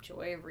the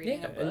joy of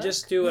reading a book. And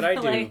just do what I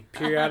do. Like...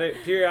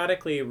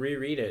 periodically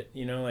reread it,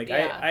 you know? Like,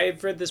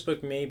 I've read this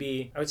book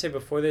maybe, I would say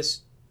before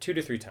this, 2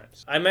 to 3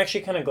 times. I'm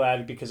actually kind of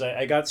glad because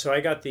I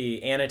got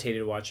the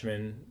annotated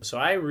Watchmen, so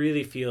I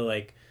really feel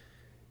like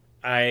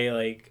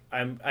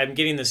I'm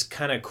getting this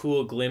kind of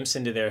cool glimpse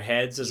into their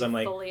heads as I'm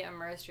like fully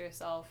immersed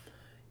yourself.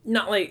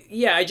 Not like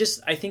I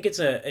think it's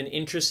an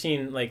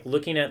interesting, like,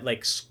 looking at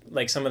like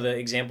some of the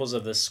examples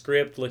of the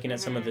script, looking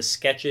at some of the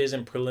sketches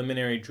and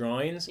preliminary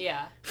drawings.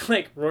 Yeah.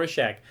 Like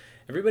Rorschach.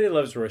 Everybody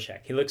loves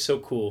Rorschach. He looks so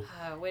cool.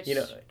 Which, you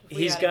know,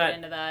 he's got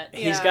into that.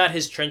 He's got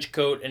his trench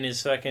coat and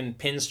his fucking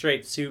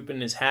pinstripe suit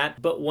and his hat.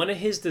 But one of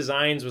his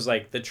designs was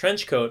like the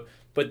trench coat,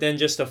 but then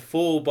just a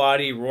full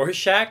body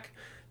Rorschach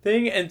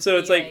thing. And so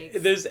it's like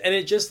and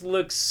it just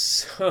looks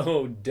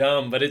so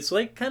dumb, but it's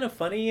like kind of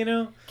funny, you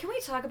know? Can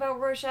we talk about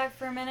Rorschach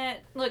for a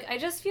minute? Look, I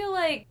just feel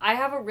like I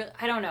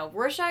don't know.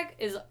 Rorschach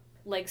is,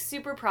 like,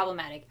 super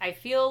problematic. I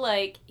feel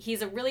like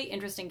he's a really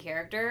interesting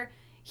character.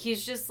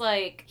 He's just,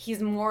 like,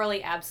 he's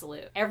morally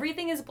absolute.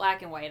 Everything is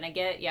black and white, and I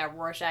get,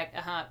 Rorschach,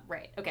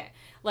 right, okay.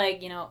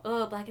 Like, you know,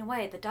 black and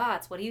white, the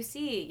dots, what do you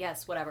see?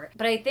 Yes, whatever.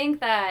 But I think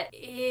that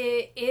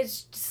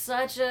it's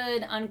such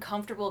an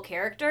uncomfortable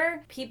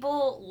character.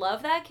 People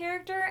love that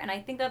character, and I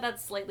think that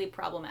that's slightly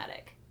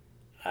problematic.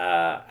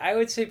 I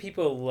would say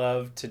people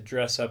love to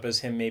dress up as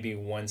him maybe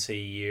once a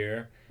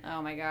year.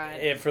 Oh my god.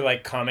 For,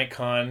 like,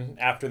 Comic-Con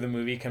after the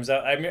movie comes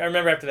out. I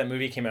remember after that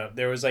movie came out,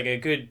 there was, like, a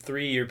good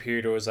 3-year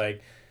period where it was,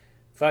 like,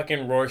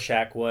 fucking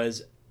Rorschach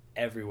was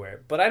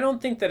everywhere. But I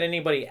don't think that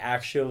anybody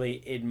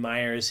actually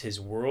admires his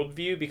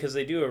worldview because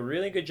they do a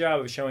really good job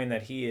of showing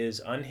that he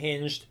is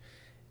unhinged,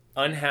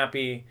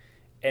 unhappy,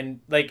 and,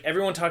 like,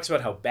 everyone talks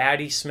about how bad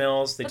he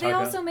smells. But they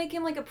also make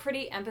him, like, a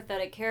pretty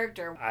empathetic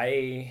character.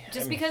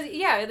 Because,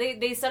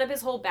 they set up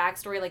his whole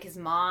backstory, like, his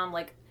mom,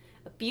 like,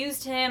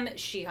 abused him.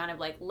 She kind of,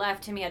 like,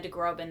 left him. He had to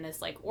grow up in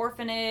this, like,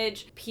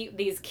 orphanage.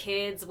 These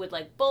kids would,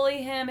 like,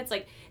 bully him. It's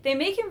like they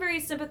make him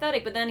very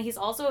sympathetic, but then he's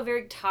also a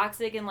very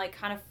toxic and, like,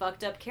 kind of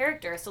fucked up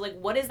character. So, like,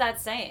 what is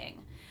that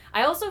saying?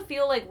 I also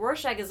feel like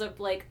Rorschach is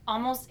like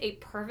almost a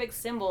perfect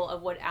symbol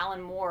of what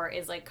Alan Moore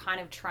is like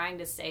kind of trying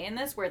to say in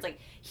this, where it's like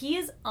he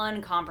is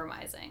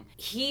uncompromising.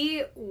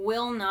 He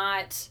will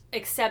not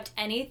accept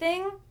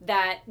anything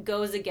that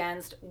goes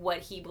against what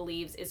he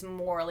believes is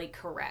morally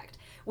correct,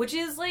 which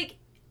is like,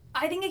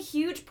 I think, a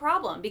huge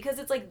problem, because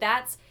it's like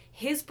that's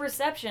his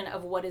perception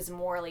of what is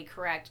morally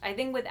correct. I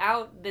think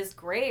without this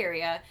gray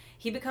area,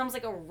 he becomes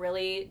like a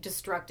really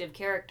destructive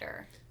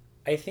character.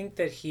 I think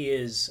that he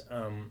is.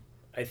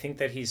 I think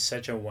that he's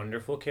such a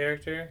wonderful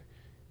character.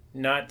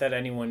 Not that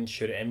anyone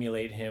should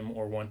emulate him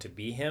or want to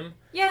be him.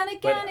 Yeah, and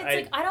again, it's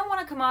like, I don't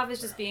want to come off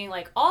as just being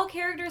like, all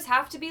characters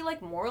have to be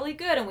like morally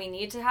good and we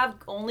need to have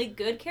only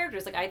good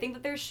characters. Like, I think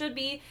that there should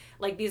be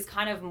like these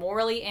kind of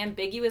morally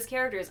ambiguous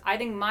characters. I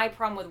think my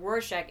problem with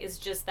Rorschach is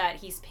just that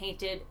he's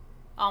painted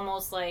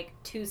almost like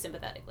too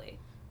sympathetically.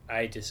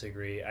 I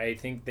disagree. I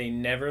think they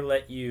never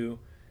let you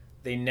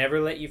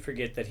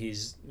forget that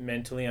he's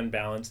mentally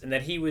unbalanced and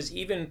that he was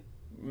even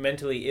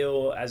mentally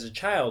ill as a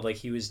child. Like,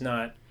 he was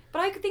not. But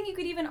I think you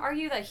could even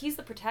argue that he's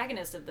the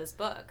protagonist of this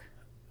book.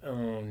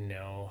 Oh,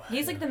 no.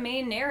 He's like the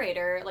main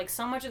narrator. Like,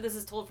 so much of this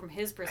is told from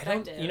his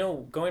perspective.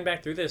 Going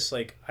back through this,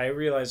 like, I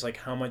realize like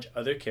how much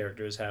other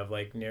characters have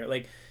like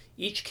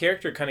each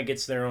character kind of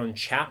gets their own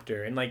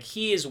chapter, and like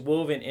he is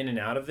woven in and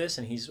out of this,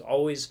 and he's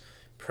always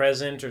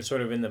present or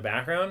sort of in the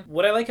background.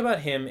 What I like about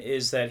him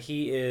is that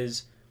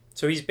he's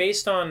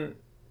based on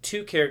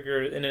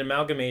an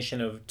amalgamation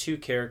of two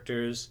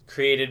characters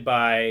created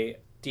by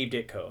Steve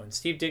Ditko. And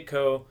Steve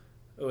Ditko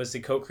was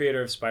the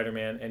co-creator of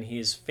Spider-Man, and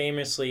he's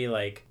famously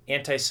like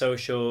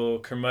antisocial,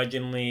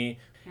 curmudgeonly,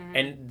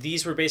 and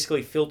these were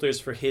basically filters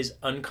for his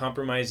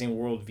uncompromising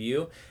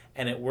worldview,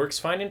 and it works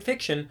fine in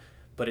fiction,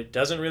 but it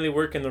doesn't really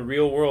work in the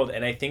real world,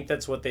 and I think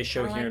that's what they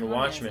show here in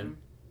Watchmen.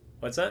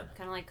 What's that?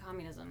 Kind of like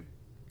communism.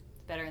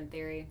 It's better in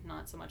theory,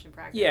 not so much in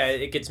practice. Yeah,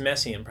 it gets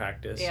messy in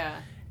practice. Yeah.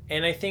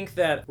 And I think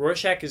that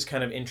Rorschach is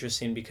kind of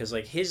interesting because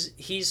like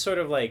he's sort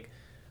of like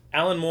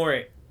Alan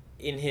Moore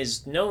in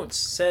his notes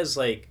says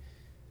like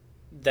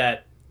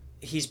that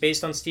he's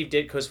based on Steve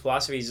Ditko's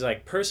philosophies. He's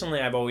like, personally,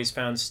 I've always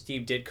found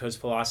Steve Ditko's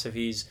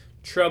philosophies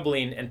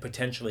troubling and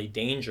potentially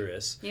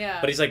dangerous. Yeah.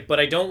 But he's like, but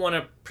I don't want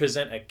to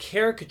present a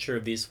caricature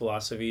of these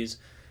philosophies.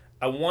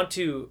 I want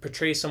to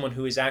portray someone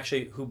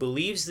who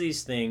believes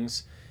these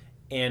things,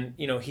 and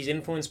he's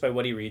influenced by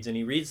what he reads, and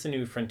he reads The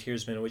New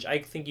Frontiersman, which I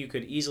think you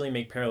could easily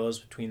make parallels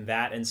between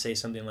that and say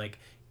something like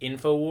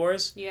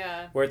InfoWars.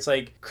 Yeah. Where it's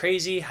like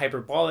crazy,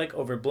 hyperbolic,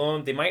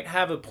 overblown. They might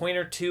have a point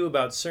or two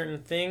about certain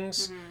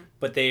things,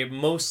 but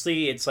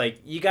it's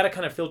like you got to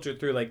kind of filter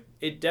through. Like,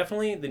 it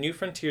definitely, The New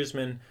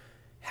Frontiersman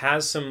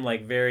has some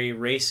like very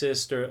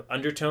racist or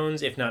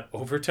undertones, if not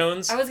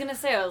overtones. I was gonna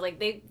say, I was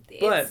like,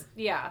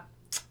 yeah.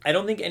 I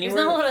don't think anywhere.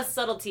 There's not a lot of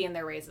subtlety in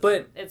their racism,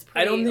 but it's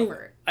pretty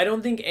overt. I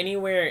don't think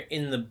anywhere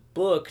in the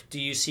book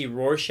do you see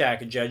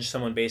Rorschach judge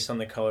someone based on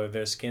the color of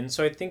their skin.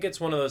 So I think it's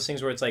one of those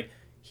things where it's like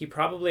he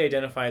probably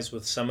identifies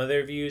with some of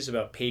their views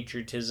about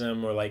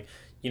patriotism or like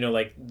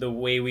like the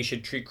way we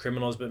should treat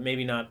criminals, but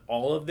maybe not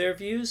all of their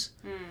views.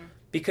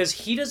 Because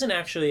he doesn't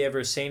actually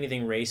ever say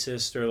anything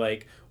racist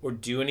or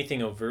do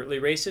anything overtly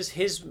racist.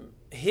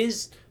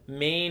 His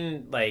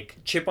main like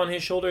chip on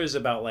his shoulder is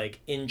about like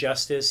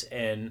injustice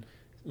and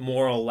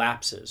moral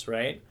lapses,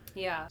 right?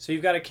 Yeah. So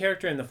you've got a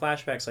character in the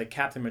flashbacks like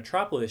Captain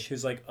Metropolis,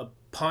 who's like a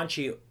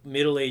paunchy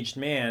middle-aged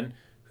man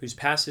who's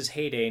past his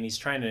heyday, and he's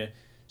trying to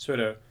sort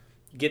of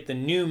get the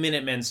new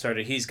Minutemen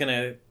started.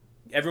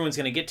 Everyone's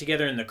gonna get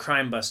together in the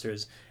Crime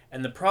Busters.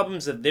 And the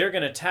problems that they're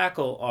going to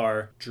tackle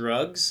are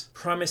drugs,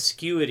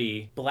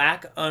 promiscuity,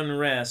 black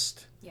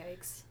unrest.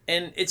 Yikes.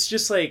 And it's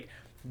just like,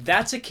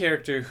 that's a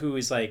character who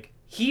is like,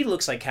 he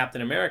looks like Captain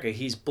America.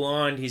 He's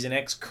blonde. He's an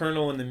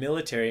ex-colonel in the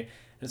military. And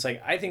it's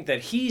like, I think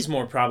that he's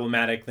more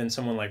problematic than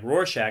someone like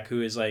Rorschach,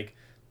 who is like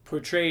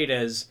portrayed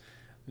as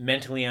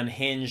mentally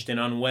unhinged and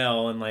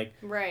unwell and like...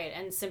 Right,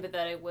 and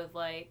sympathetic with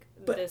like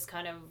this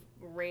kind of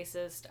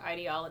racist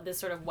ideology, this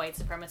sort of white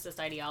supremacist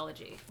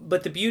ideology.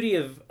 But the beauty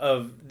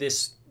of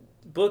this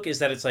book is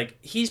that it's like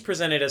he's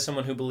presented as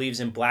someone who believes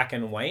in black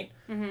and white,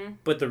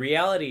 but the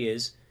reality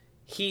is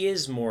he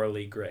is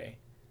morally gray.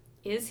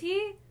 Is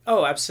he?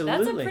 Oh,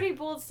 absolutely. That's a pretty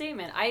bold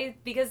statement.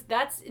 Because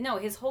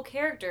his whole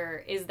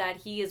character is that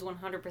he is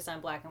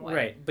 100% black and white.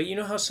 Right, but you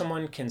know how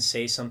someone can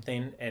say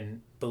something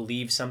and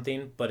believe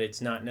something, but it's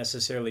not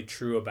necessarily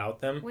true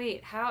about them?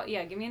 Wait, how?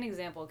 Yeah, give me an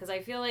example, because I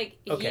feel like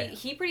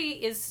he pretty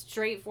is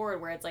straightforward,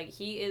 where it's like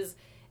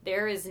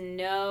there is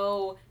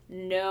no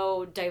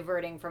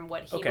diverting from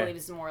what he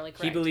believes is morally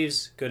correct. He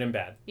believes good and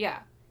bad. Yeah.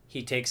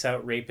 He takes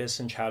out rapists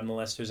and child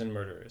molesters and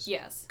murderers.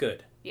 Yes.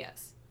 Good.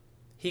 Yes.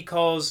 He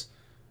calls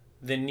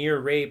the near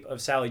rape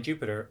of Sally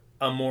Jupiter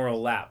a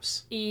moral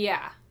lapse.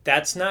 Yeah.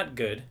 That's not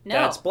good. No.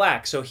 That's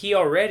black. So he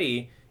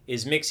already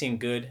is mixing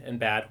good and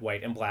bad,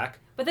 white and black.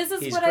 But this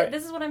is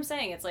what I'm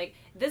saying. It's like,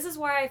 this is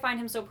why I find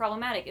him so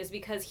problematic, is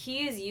because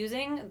he is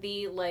using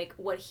the like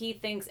what he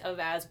thinks of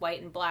as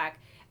white and black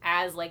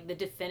as like the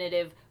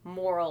definitive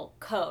moral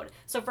code.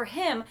 So for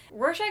him,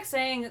 Rorschach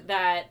saying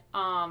that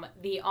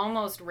the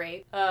almost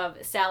rape of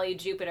Sally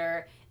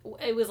Jupiter,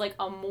 it was like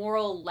a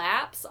moral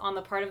lapse on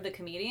the part of the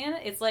comedian.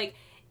 It's like,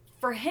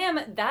 for him,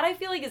 that I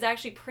feel like is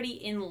actually pretty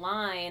in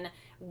line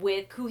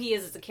with who he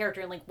is as a character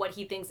and like what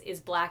he thinks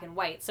is black and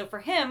white. So for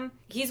him,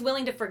 he's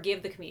willing to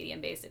forgive the comedian,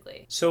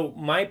 basically. So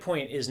my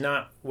point is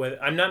not whether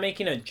I'm not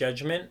making a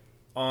judgment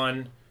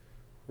on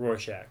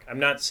Rorschach. I'm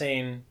not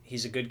saying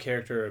he's a good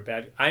character or a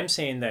bad. I'm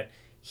saying that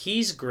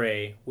he's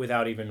gray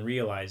without even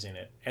realizing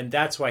it, and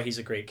that's why he's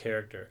a great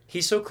character.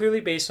 He's so clearly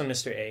based on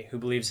Mr. A, who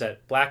believes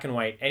that black and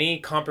white, any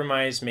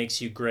compromise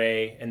makes you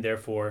gray and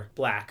therefore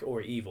black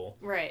or evil.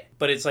 Right.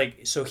 But it's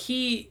like, so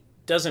he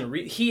doesn't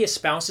he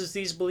espouses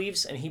these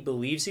beliefs and he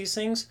believes these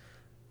things,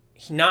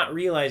 not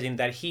realizing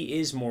that he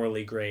is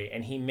morally gray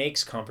and he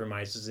makes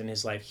compromises in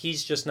his life.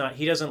 He's just not,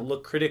 he doesn't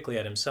look critically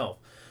at himself.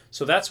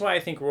 So that's why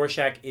I think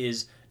Rorschach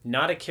is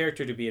not a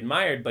character to be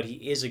admired, but he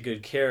is a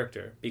good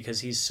character because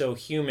he's so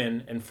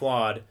human and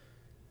flawed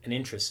and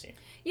interesting.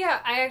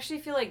 Yeah, I actually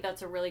feel like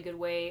that's a really good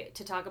way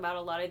to talk about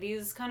a lot of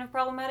these kind of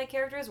problematic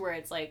characters where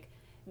it's like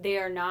they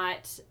are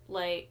not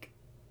like,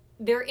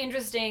 they're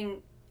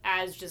interesting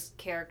as just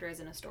characters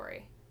in a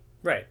story.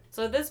 Right.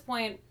 So at this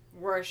point,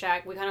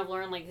 Rorschach, we kind of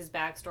learn like his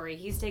backstory.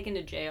 He's taken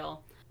to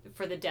jail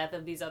for the death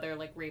of these other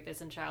like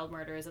rapists and child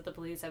murderers that the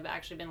police have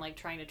actually been like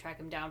trying to track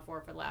him down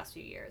for the last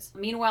few years.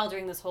 Meanwhile,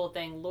 during this whole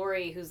thing,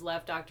 Laurie, who's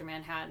left Dr.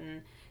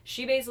 Manhattan,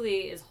 she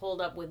basically is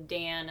holed up with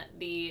Dan,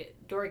 the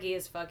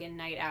dorkiest fucking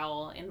night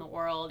owl in the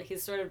world.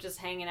 He's sort of just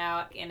hanging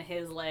out in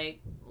his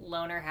like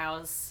loner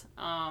house,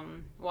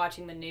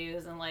 watching the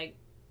news and like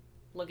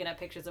looking at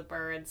pictures of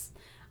birds.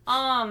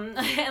 And,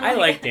 I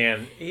like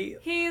Dan.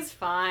 He's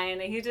fine.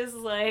 He just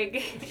like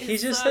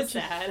he's just so such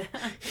sad.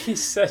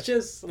 He's such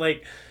a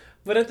like,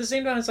 but at the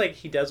same time, it's like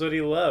he does what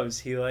he loves.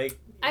 He like.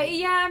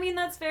 I mean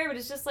that's fair, but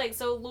it's just like,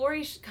 so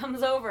Laurie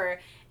comes over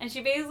and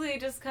she basically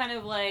just kind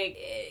of like,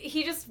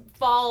 he just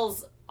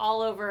falls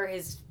all over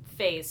his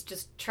face,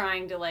 just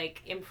trying to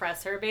like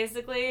impress her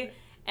basically.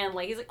 And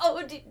like he's like,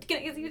 oh, can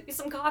I get you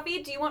some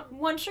coffee? Do you want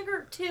one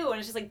sugar too? And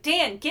it's just like,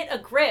 Dan, get a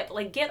grip,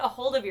 like get a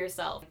hold of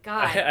yourself.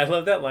 God, I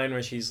love that line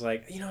where she's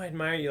like, you know, I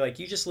admire you. Like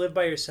you just live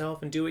by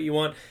yourself and do what you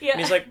want. Yeah. And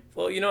he's like,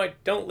 well, you know, I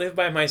don't live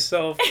by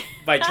myself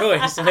by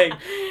choice. Like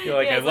you're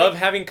like, yeah, I love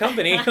having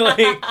company.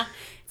 Like.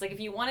 It's like if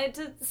you wanted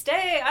to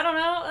stay, I don't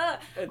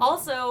know.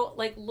 Also,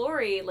 like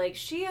Laurie, like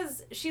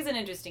she's an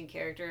interesting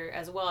character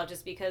as well,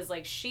 just because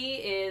like she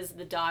is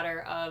the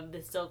daughter of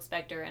the Silk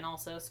Spectre and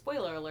also,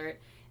 spoiler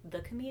alert, the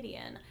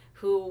comedian,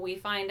 who we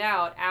find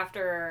out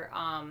after,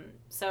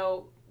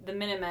 so the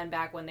Minutemen,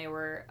 back when they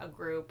were a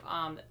group,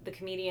 the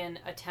comedian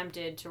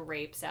attempted to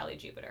rape Sally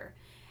Jupiter.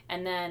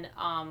 And then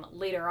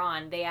later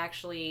on, they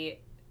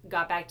actually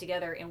got back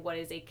together in what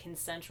is a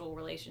consensual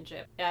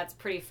relationship. That's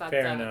pretty fucked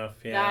up. Fair enough,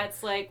 yeah.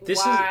 That's like,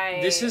 why...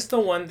 This is the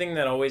one thing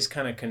that always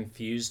kind of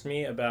confused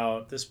me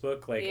about this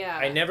book. Like, yeah.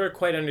 I never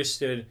quite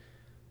understood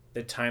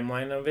the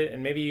timeline of it,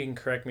 and maybe you can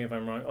correct me if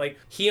I'm wrong. Like,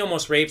 he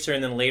almost rapes her,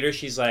 and then later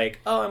she's like,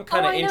 oh, I'm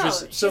kind of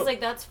interested. She's like,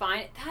 that's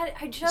fine.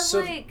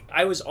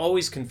 I was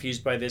always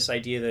confused by this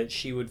idea that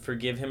she would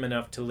forgive him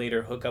enough to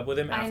later hook up with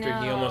him after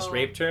he almost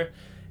raped her.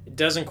 It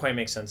doesn't quite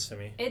make sense to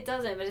me. It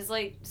doesn't, but it's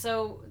like,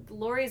 so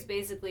Laurie's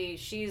basically,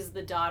 she's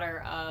the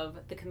daughter of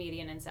the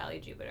comedian and Sally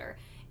Jupiter,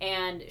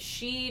 and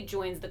she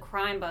joins the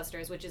Crime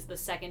Busters, which is the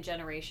second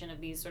generation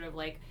of these sort of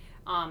like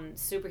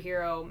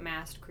superhero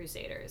masked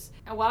crusaders.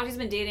 And while she's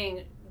been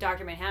dating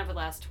Dr. Manhattan for the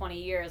last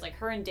 20 years, like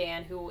her and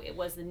Dan, who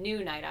was the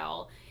new Night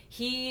Owl,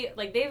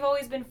 they've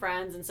always been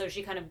friends, and so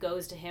she kind of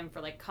goes to him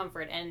for like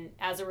comfort, and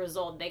as a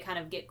result, they kind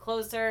of get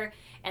closer,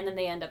 and then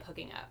they end up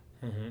hooking up.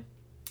 Mm-hmm.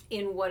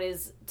 In what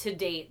is, to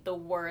date, the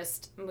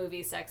worst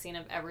movie sex scene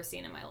I've ever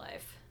seen in my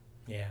life.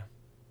 Yeah,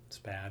 it's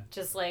bad.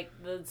 Just, like,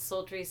 the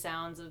sultry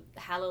sounds of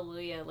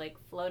Hallelujah, like,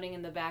 floating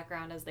in the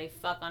background as they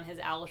fuck on his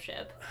owl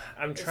ship.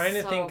 I'm trying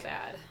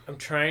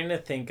to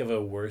think of a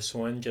worse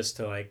one just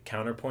to, like,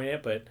 counterpoint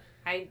it, but...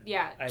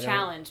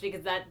 challenge,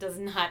 because that does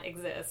not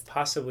exist.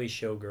 Possibly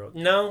Showgirl.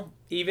 No,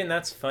 even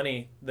that's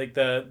funny. Like,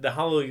 the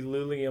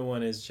Hallelujah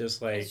one is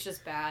just, like... It's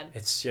just bad.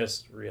 It's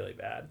just really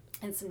bad.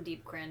 And some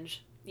deep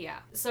cringe. Yeah.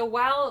 So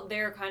while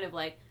they're kind of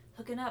like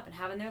hooking up and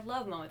having their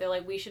love moment, they're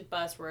like, we should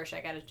bust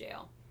Rorschach out of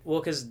jail. Well,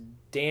 because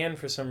Dan,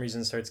 for some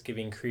reason, starts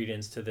giving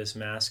credence to this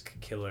mask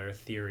killer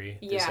theory.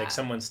 Yeah. It's like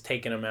someone's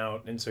taking him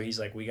out, and so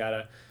he's like, we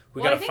gotta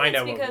find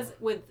out. Because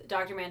with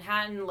Dr.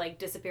 Manhattan like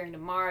disappearing to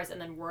Mars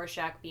and then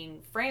Rorschach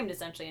being framed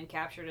essentially and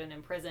captured and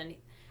imprisoned,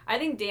 I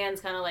think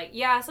Dan's kind of like,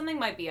 yeah, something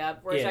might be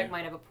up. Rorschach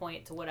might have a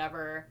point to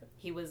whatever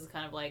he was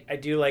kind of like. I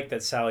do like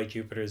that Sally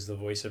Jupiter is the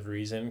voice of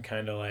reason,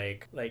 kind of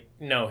like,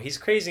 no, he's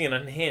crazy and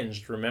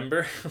unhinged,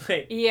 remember?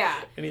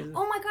 Yeah.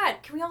 Oh my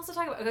God, can we also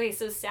talk about, okay,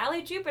 so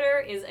Sally Jupiter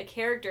is a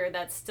character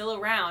that's still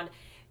around.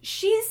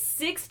 She's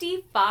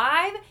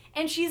 65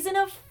 and she's in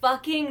a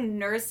fucking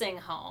nursing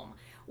home.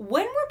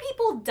 When were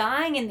people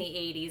dying in the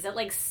 80s? At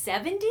like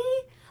 70?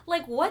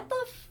 Like, what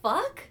the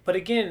fuck? But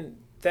again,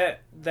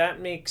 that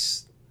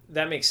makes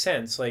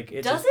sense.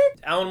 Like, does it?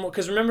 Alan Moore,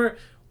 because remember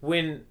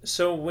when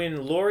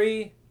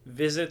Lori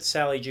visits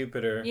Sally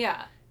Jupiter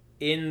Yeah.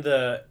 in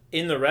the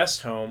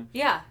rest home,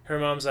 Yeah. her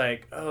mom's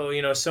like,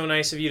 "Oh, so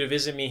nice of you to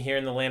visit me here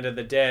in the land of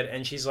the dead."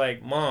 And she's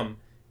like, "Mom,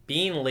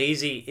 being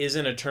lazy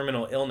isn't a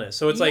terminal illness."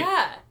 So it's like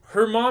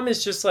her mom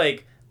is just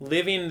like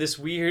living this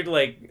weird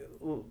like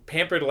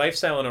pampered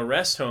lifestyle in a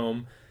rest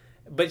home,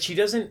 but she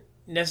doesn't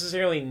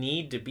necessarily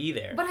need to be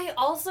there. But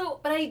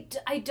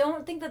I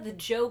don't think that the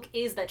joke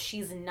is that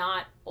she's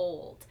not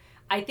old.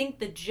 I think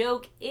the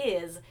joke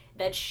is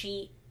that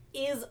she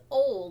is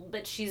old,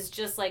 but she's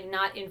just like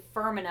not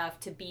infirm enough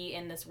to be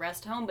in this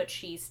rest home, but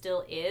she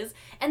still is.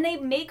 And they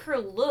make her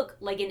look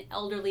like an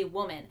elderly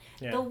woman.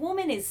 Yeah. The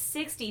woman is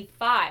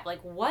 65.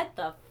 Like, what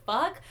the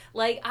fuck?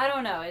 Like, I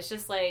don't know. It's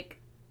just like,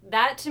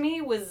 that to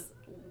me was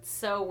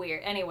so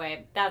weird.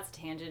 Anyway, that's a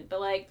tangent. But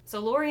like, so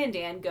Lori and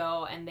Dan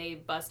go and they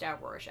bust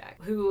out Rorschach,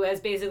 who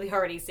has basically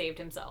already saved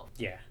himself.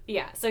 Yeah.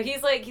 Yeah. So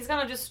he's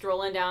kind of just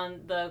strolling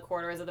down the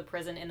corridors of the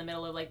prison in the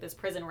middle of like this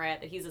prison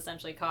riot that he's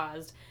essentially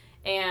caused.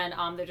 And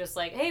they're just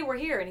like, "Hey, we're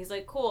here." And he's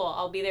like, "Cool,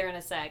 I'll be there in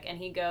a sec." And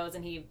he goes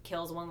and he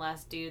kills one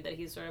last dude that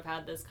he's sort of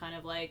had this kind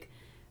of like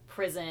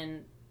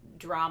prison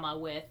drama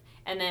with.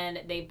 And then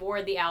they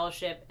board the owl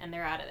ship and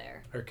they're out of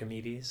there.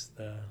 Archimedes,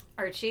 the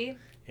Archie?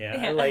 Yeah.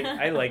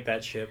 I like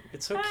that ship.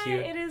 It's so cute.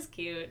 It is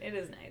cute. It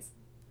is nice.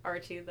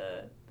 Archie,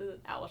 the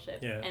owl ship.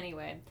 Yeah.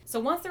 Anyway,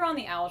 so once they're on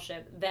the owl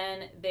ship,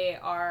 then they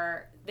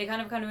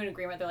kind of come to an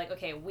agreement. They're like,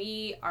 okay,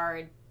 we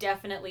are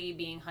definitely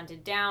being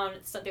hunted down.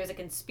 So there's a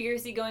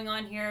conspiracy going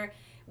on here.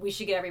 We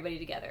should get everybody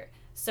together.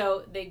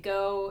 So they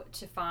go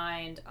to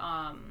find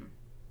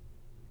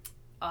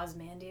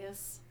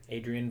Ozymandias.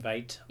 Adrian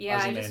Veidt. Yeah, I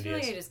Ozymandias. just feel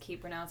like I just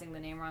keep pronouncing the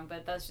name wrong,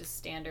 but that's just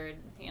standard,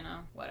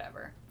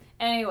 whatever.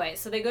 Anyway,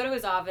 so they go to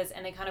his office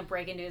and they kind of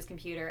break into his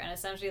computer, and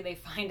essentially they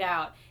find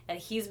out that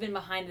he's been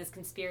behind this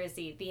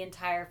conspiracy the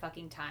entire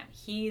fucking time.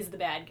 He's the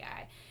bad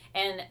guy.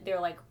 And they're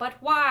like, "But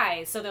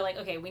why?" So they're like,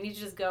 "Okay, we need to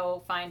just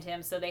go find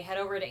him." So they head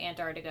over to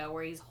Antarctica,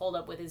 where he's holed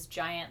up with his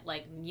giant,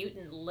 like,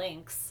 mutant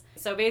lynx.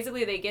 So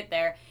basically they get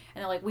there,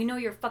 and they're like, "We know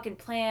your fucking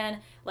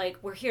plan. Like,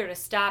 we're here to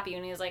stop you."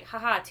 And he's like,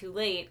 "Haha, too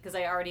late, because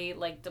I already,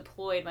 like,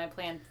 deployed my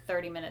plan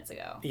 30 minutes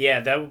ago."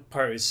 Yeah, that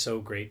part is so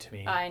great to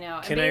me. I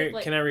know. Can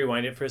I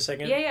rewind it for a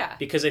second? Yeah.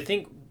 Because I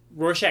think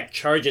Rorschach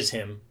charges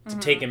him to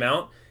take him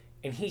out,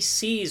 and he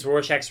sees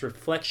Rorschach's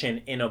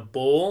reflection in a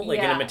bowl, like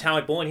in a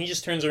metallic bowl, and he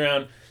just turns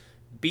around,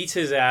 beats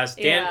his ass.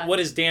 What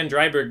is Dan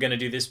Dreiberg gonna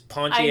do? This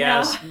paunchy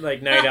ass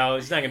like night owl.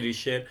 He's not gonna do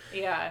shit.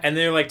 Yeah. And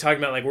they're like talking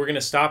about like, we're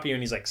gonna stop you,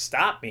 and he's like,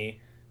 "Stop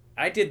me?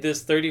 I did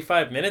this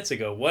 35 minutes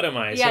ago. What am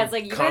I? Yeah, it's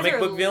like, you comic guys are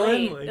book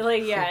villain?"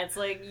 Like, yeah, it's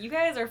like, you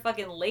guys are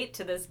fucking late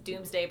to this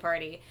doomsday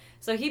party.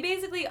 So he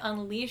basically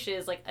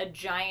unleashes like a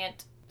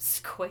giant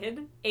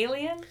squid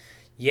alien.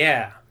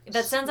 Yeah.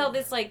 That sends out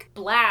this like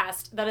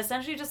blast that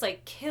essentially just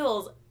like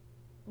kills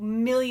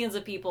millions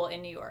of people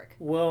in New York.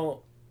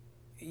 Well,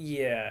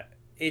 yeah.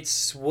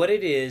 It's what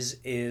it is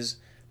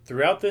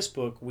throughout this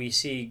book we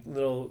see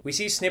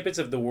snippets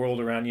of the world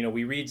around.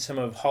 We read some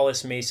of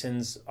Hollis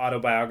Mason's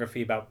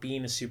autobiography about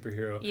being a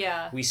superhero.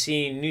 Yeah. We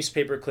see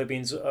newspaper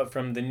clippings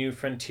from the New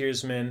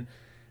Frontiersman.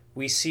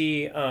 We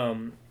see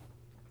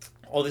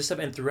all this stuff,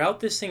 and throughout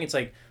this thing it's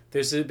like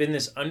there's been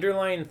this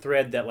underlying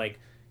thread that like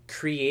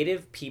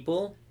creative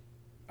people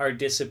are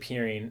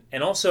disappearing,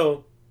 and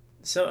also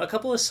a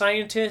couple of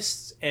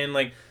scientists and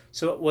like.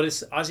 So what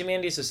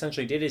Ozymandias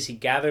essentially did is he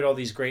gathered all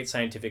these great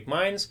scientific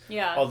minds,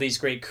 all these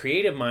great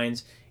creative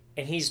minds,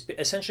 and he's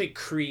essentially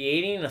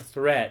creating a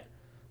threat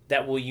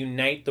that will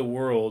unite the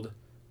world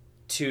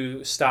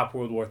to stop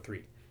World War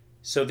III.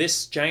 So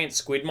this giant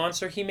squid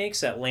monster he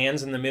makes that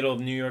lands in the middle of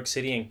New York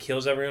City and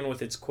kills everyone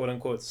with its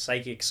quote-unquote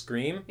psychic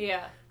scream,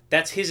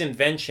 that's his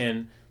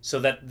invention so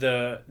that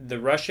the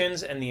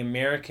Russians and the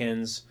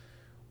Americans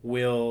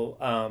will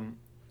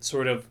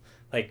sort of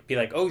like be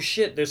like, "Oh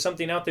shit, there's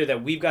something out there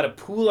that we've got to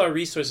pool our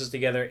resources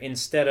together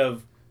instead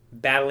of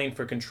battling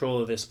for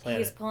control of this planet."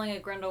 He's pulling a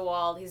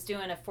Grindelwald. He's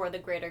doing it for the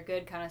greater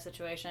good kind of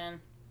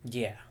situation.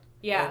 Yeah.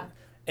 Yeah.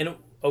 And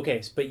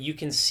okay, but you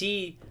can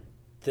see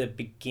the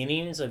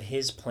beginnings of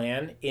his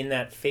plan in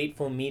that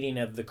fateful meeting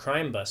of the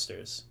Crime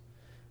Busters.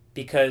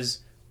 Because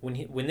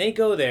when they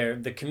go there,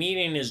 the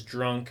comedian is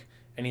drunk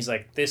and he's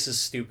like, "This is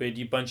stupid.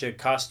 You bunch of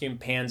costume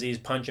pansies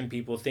punching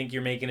people, think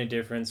you're making a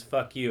difference.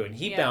 Fuck you." And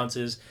he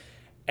bounces.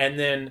 And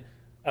then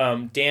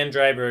Dan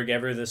Dreiberg,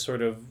 ever the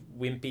sort of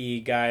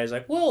wimpy guy, is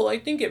like, "Well, I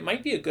think it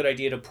might be a good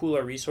idea to pool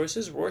our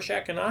resources.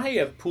 Rorschach and I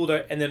have pooled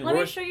our..." And then let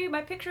me show you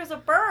my pictures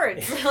of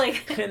birds.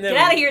 Like, then, get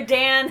out of here,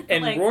 Dan.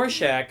 And like,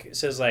 Rorschach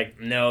says like,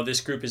 "No,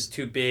 this group is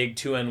too big,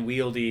 too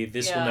unwieldy.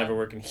 This will never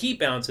work." And he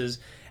bounces.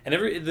 And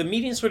the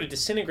meeting sort of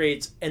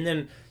disintegrates. And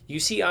then you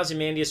see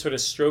Ozymandias sort of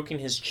stroking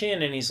his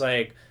chin, and he's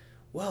like,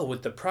 "Well,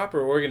 with the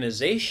proper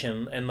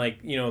organization and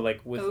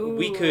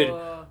we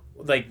could..."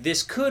 Like,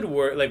 this could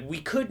work, like,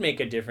 we could make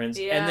a difference.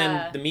 Yeah. And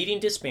then the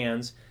meeting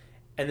disbands,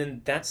 and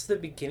then that's the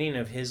beginning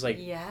of his, like...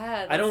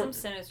 Yeah, that's some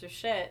sinister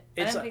shit.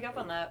 I didn't pick up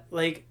on that.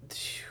 Like,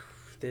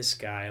 this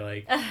guy,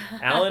 like,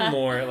 Alan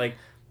Moore, like,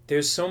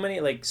 there's so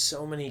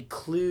many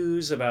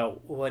clues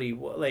about what he...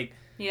 Like,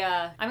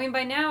 Yeah. I mean,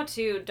 by now,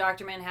 too,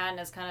 Dr. Manhattan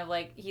is kind of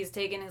like, he's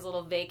taken his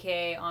little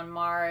vacay on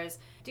Mars.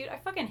 Dude, I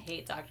fucking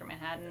hate Dr.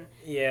 Manhattan.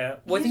 Yeah.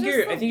 Well, I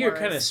think you're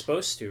kind of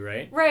supposed to,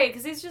 right? Right,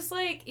 because he's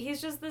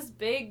just this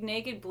big,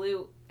 naked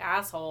blue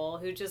asshole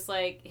who just,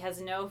 like,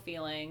 has no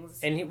feelings.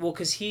 And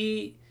because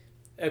he,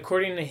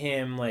 according to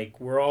him, like,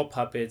 we're all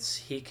puppets.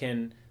 He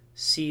can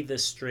see the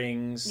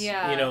strings.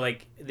 Yeah. You know,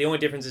 like, the only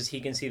difference is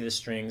he can see the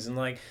strings. And,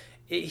 like,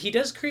 he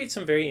does create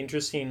some very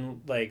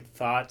interesting, like,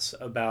 thoughts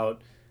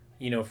about,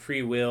 you know,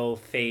 free will,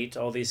 fate,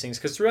 all these things.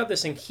 Because throughout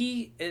this thing,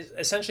 he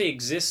essentially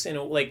exists in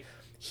a, like,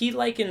 he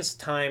likens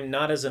time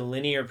not as a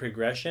linear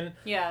progression.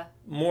 Yeah.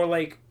 More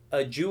like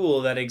a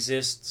jewel that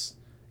exists,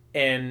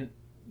 and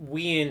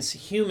we as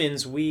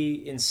humans,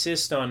 we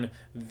insist on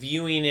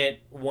viewing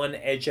it one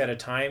edge at a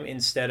time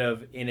instead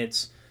of in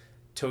its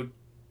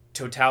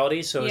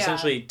totality. So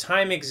essentially,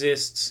 time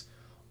exists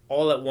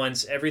all at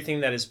once. Everything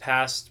that is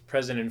past,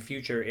 present, and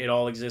future, it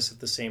all exists at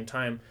the same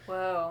time.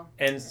 Whoa.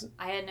 And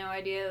I had no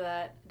idea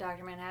that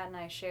Dr. Manhattan and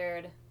I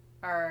shared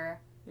our...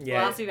 yeah.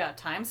 Well, also about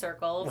time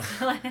circles.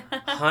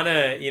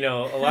 Hana, you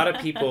know, a lot of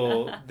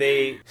people,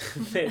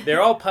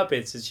 they're all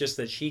puppets. It's just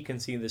that she can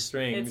see the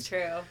strings. It's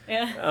true.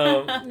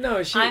 Yeah.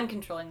 No, I'm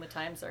controlling the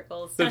time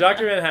circles. So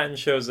Dr. Manhattan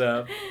shows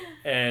up,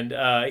 and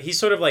he's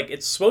sort of like,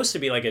 it's supposed to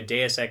be like a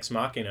Deus Ex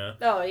Machina.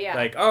 Oh, yeah.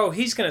 Like, oh,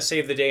 he's going to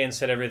save the day and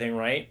set everything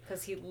right.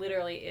 Because he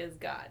literally is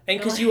God. And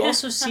because you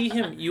also see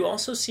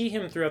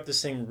him throughout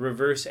this thing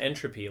reverse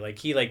entropy. Like,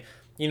 he, like,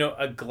 you know,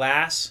 a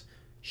glass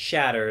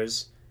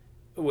shatters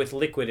with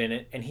liquid in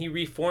it, and he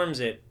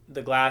reforms it,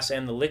 the glass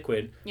and the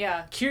liquid.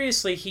 Yeah.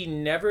 Curiously, he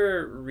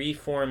never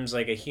reforms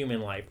like a human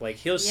life. Like,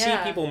 he'll see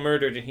people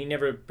murdered and he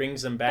never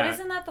brings them back. But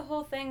isn't that the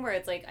whole thing where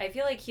it's like, I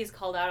feel like he's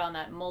called out on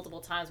that multiple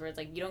times where it's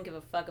like, you don't give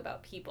a fuck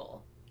about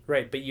people.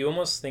 Right, but you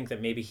almost think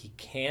that maybe he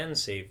can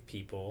save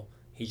people,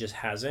 he just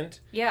hasn't.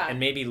 Yeah. And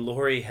maybe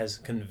Laurie has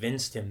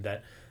convinced him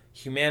that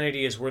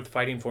humanity is worth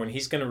fighting for, and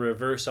he's going to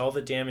reverse all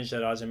the damage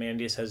that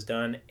Ozymandias has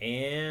done,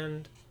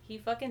 and... he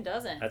fucking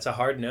doesn't. That's a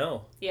hard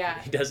no.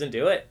 Yeah. He doesn't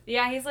do it.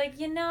 Yeah, he's like,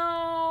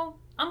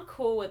 I'm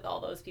cool with all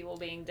those people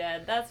being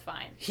dead. That's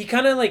fine. He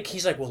kind of like,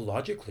 he's like, well,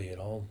 logically it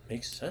all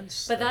makes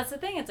sense. But that's the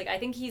thing. It's like, I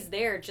think he's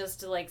there just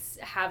to like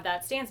have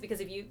that stance,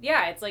 because if you,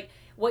 it's like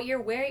what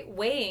you're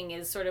weighing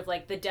is sort of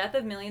like the death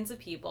of millions of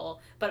people,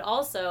 but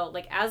also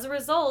like as a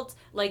result,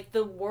 like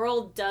the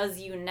world does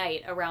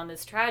unite around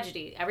this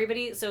tragedy.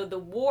 Everybody, so the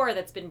war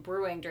that's been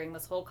brewing during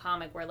this whole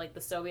comic where like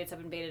the Soviets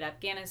have invaded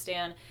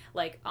Afghanistan,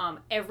 like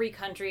every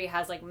country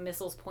has like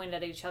missiles pointed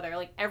at each other,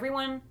 like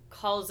everyone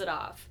calls it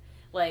off.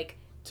 Like,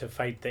 to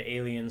fight the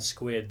alien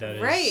squid that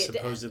is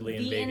supposedly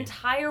invading. The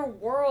entire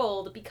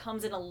world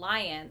becomes an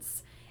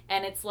alliance,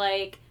 and it's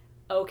like,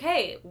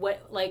 okay,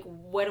 what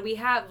do we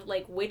have?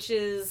 Like, which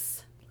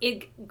is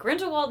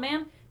Grindelwald,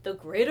 man, the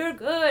greater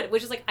good,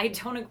 which is like, I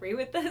don't agree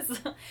with this,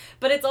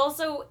 but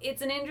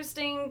it's an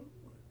interesting.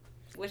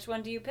 Which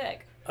one do you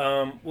pick?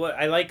 Well,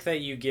 I like that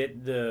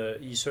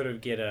you sort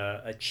of get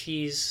a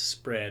cheese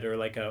spread or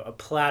like a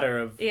platter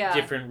of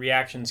different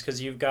reactions,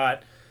 because you've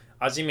got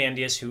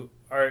Ozymandias,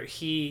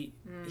 he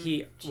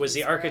was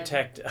the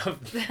architect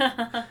of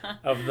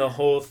the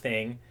whole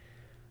thing,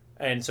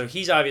 and so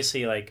he's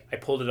obviously like, I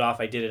pulled it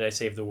off, I did it, I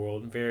saved the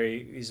world.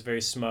 He's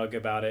very smug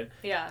about it.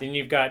 Yeah. Then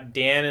you've got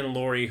Dan and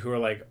Laurie, who are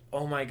like,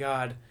 oh my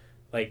god,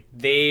 like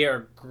they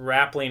are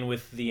grappling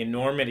with the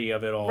enormity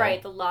of it all.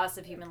 Right, the loss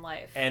of human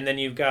life. And then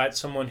you've got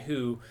someone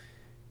who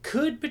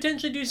could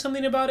potentially do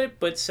something about it,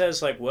 but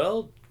says like,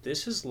 well,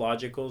 this is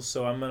logical,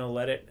 so I'm gonna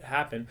let it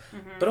happen.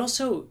 Mm-hmm. But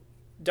also,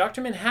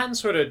 Dr. Manhattan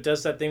sort of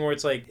does that thing where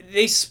it's like,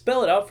 they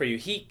spell it out for you.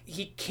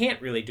 He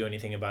can't really do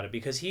anything about it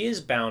because he is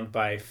bound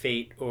by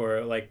fate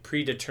or like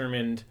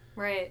predetermined.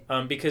 Right.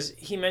 Because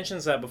he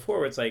mentions that before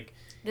where it's like,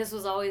 this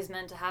was always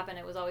meant to happen.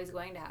 It was always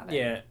going to happen.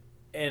 Yeah.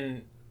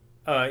 And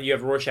you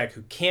have Rorschach,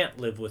 who can't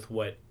live with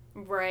what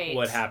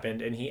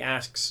happened, and he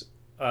asks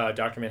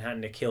Dr.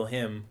 Manhattan to kill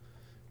him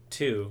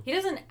too. He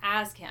doesn't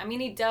ask him. I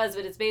mean, he does,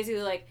 but it's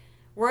basically like,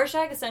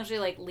 Rorschach essentially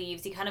like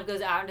leaves. He kind of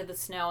goes out into the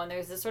snow, and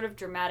there's this sort of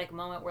dramatic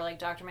moment where like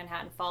Dr.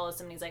 Manhattan follows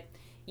him, and he's like,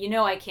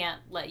 I can't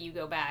let you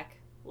go back.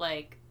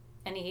 Like,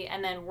 and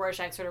then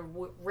Rorschach sort of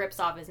rips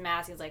off his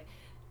mask. He's like,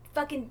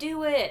 fucking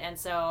do it. And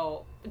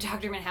so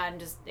Dr. Manhattan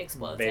just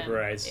explodes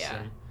vaporizes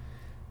him.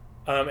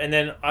 Yeah. And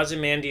then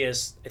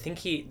Ozymandias, I think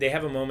they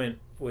have a moment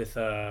with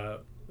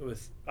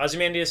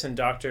Ozymandias and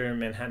Dr.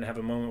 Manhattan have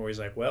a moment where he's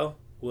like, well,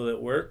 will it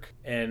work?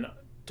 And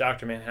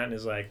Dr. Manhattan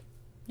is like,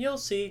 you'll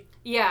see.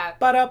 Yeah.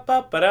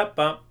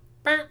 Ba-da-ba-ba-da-bum.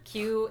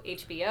 Cue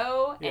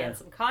HBO and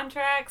some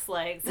contracts.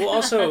 Like. Well,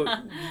 also,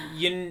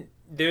 they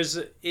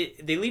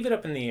leave it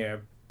up in the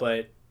air,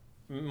 but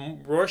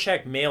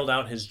Rorschach mailed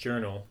out his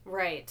journal.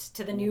 Right.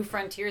 To the New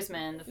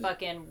Frontiersman, the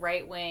fucking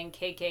right-wing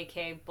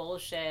KKK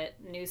bullshit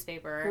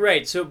newspaper.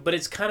 Right. So, but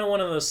it's kind of one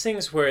of those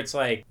things where it's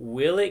like,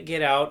 will it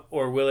get out,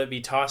 or will it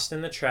be tossed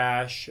in the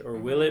trash, or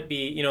will it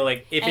be,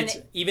 like,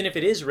 even if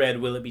it is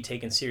read, will it be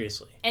taken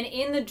seriously? And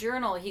in the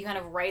journal, he kind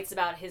of writes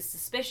about his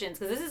suspicions,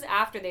 because this is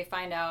after they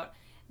find out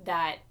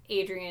that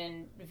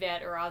Adrian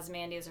Veidt or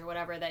Ozymandias or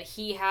whatever, that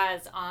he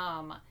has,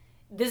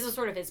 this is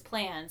sort of his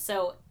plan.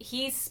 So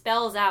he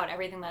spells out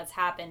everything that's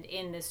happened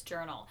in this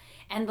journal.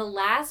 And the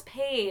last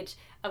page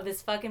of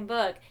this fucking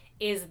book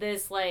is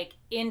this, like,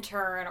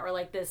 intern or,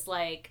 like, this,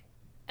 like,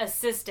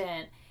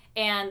 assistant.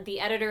 And the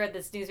editor of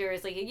this newspaper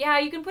is like, yeah,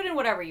 you can put in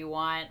whatever you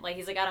want. Like,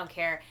 he's like, I don't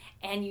care.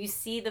 And you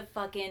see the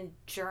fucking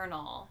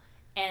journal.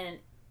 And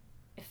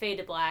fade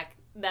to black.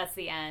 That's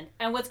the end.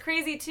 And what's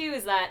crazy, too,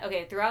 is that,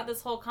 okay, throughout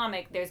this whole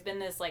comic, there's been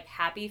this, like,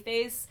 happy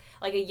face,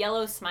 like a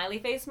yellow smiley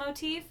face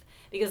motif.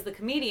 Because the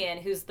comedian,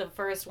 who's the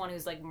first one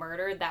who's, like,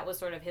 murdered, that was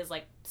sort of his,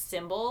 like,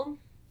 symbol.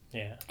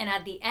 Yeah. And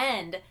at the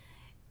end,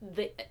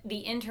 the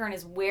intern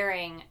is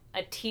wearing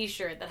a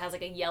t-shirt that has,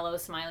 like, a yellow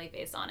smiley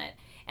face on it.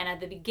 And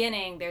at the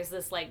beginning, there's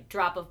this, like,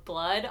 drop of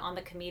blood on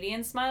the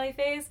comedian's smiley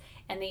face.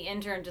 And the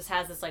intern just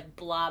has this, like,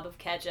 blob of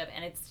ketchup.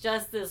 And it's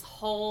just this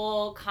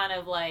whole kind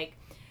of, like,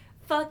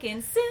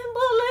 fucking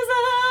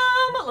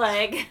symbolism,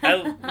 like.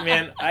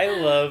 I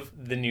love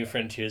the New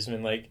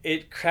Frontiersmen. Like,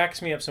 it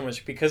cracks me up so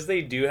much because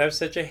they do have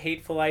such a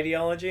hateful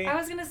ideology. I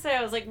was gonna say,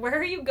 I was like, where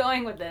are you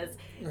going with this?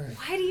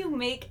 Why do you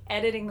make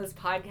editing this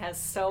podcast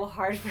so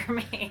hard for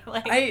me?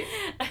 Like,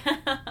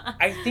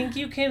 I think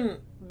you can,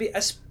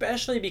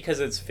 especially because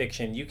it's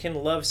fiction, you can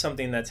love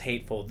something that's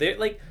hateful. They're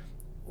like,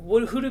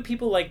 who do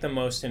people like the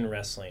most in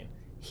wrestling?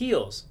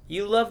 Heels.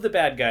 You love the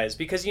bad guys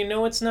because you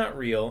know it's not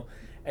real.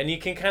 And you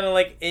can kind of,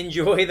 like,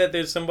 enjoy that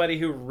there's somebody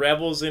who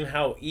revels in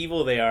how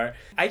evil they are.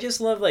 I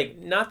just love, like,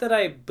 not that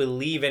I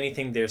believe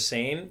anything they're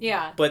saying.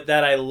 Yeah. But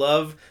that I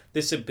love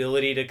this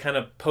ability to kind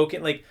of poke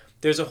it. Like,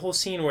 there's a whole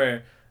scene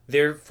where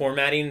they're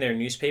formatting their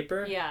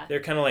newspaper. Yeah.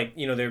 They're kind of like,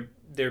 you know,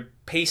 they're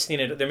pasting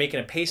it. They're making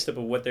a paste up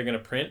of what they're going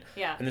to print.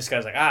 Yeah. And this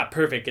guy's like,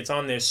 perfect. It's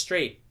on there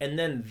straight. And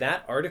then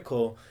that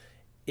article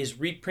is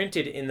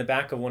reprinted in the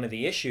back of one of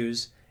the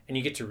issues. And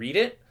you get to read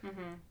it.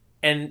 Mm-hmm.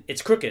 And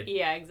it's crooked.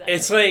 Yeah, exactly.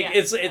 It's like,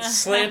 it's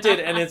slanted,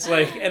 and it's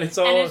like, and it's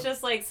all. And it's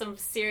just like some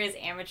serious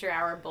amateur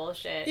hour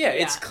bullshit. Yeah,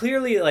 it's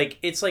clearly like,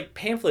 it's like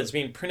pamphlets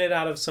being printed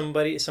out of some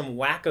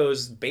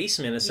wacko's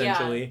basement,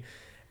 essentially. Yeah.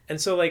 And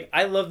so, like,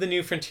 I love the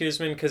New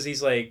Frontiersman because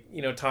he's, like,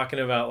 you know, talking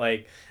about,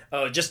 like,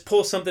 oh, just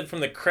pull something from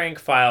the Crank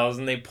Files,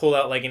 and they pull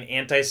out, like, an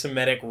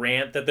anti-Semitic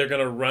rant that they're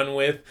going to run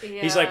with.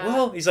 Yeah. He's like,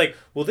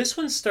 well, this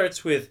one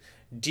starts with,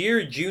 Dear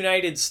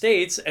United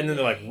States, and then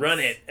they're like, run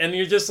it. And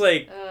you're just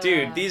like,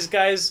 dude, these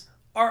guys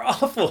are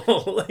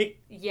awful. Like,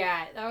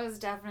 yeah, that was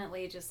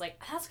definitely just like,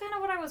 that's kind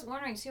of what I was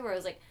wondering too, where I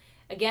was like,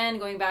 again,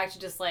 going back to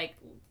just like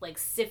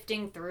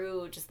sifting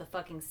through just the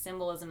fucking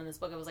symbolism in this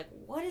book, I was like,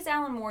 what is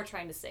Alan Moore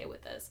trying to say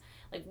with this?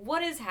 Like,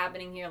 what is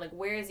happening here? Like,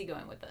 where is he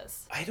going with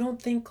this? I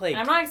don't think, like,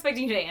 and I'm not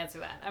expecting you to answer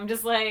that. I'm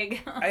just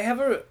like I have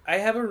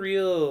a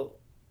real,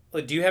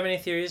 like, do you have any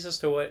theories as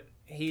to what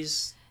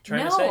he's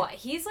trying to say? No,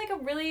 he's like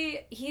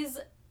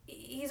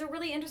he's a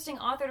really interesting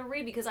author to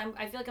read because I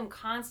feel like I'm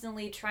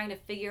constantly trying to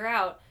figure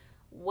out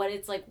what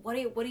it's like. What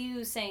are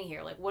you saying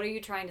here? Like, what are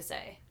you trying to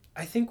say?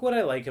 I think what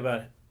I like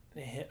about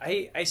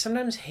it, I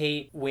sometimes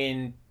hate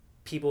when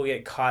people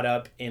get caught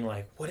up in,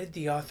 like, what did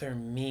the author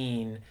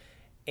mean,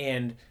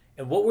 and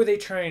what were they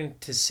trying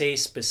to say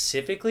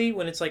specifically,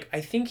 when it's like,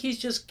 I think he's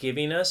just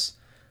giving us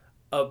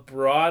a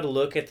broad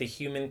look at the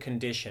human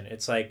condition.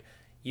 It's like,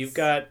 you've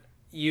got,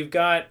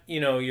 you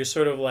know, you're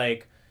sort of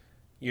like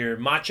your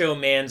macho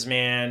man's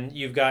man.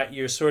 You've got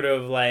your sort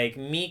of like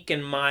meek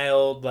and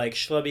mild, like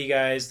schlubby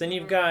guys. Then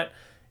you've got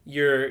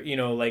your, you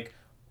know, like,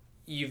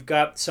 you've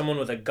got someone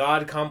with a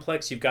god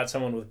complex. You've got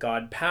someone with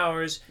god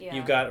powers. Yeah.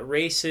 You've got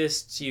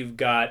racists. You've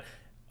got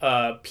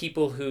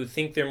people who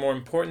think they're more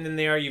important than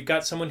they are. You've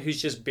got someone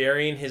who's just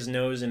burying his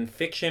nose in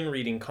fiction,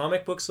 reading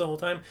comic books the whole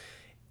time.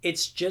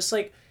 It's just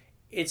like,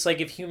 it's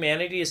like if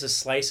humanity is a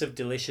slice of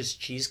delicious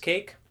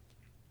cheesecake,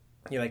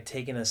 you're like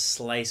taking a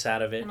slice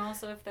out of it. And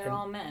also if they're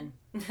all men.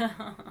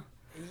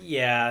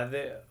 Yeah,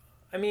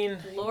 I mean,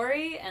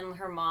 Laurie and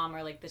her mom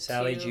are like the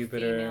Sally two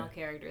Jupiter. female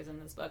characters in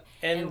this book.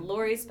 And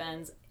Laurie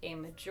spends a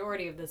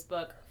majority of this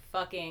book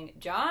fucking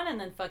John and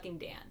then fucking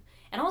Dan.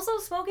 And also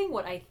smoking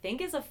what I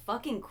think is a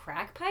fucking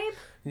crack pipe.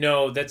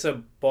 No, that's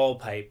a ball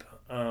pipe.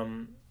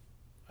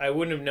 I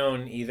wouldn't have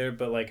known either,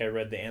 but like I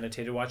read the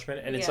annotated Watchmen,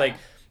 and it's like,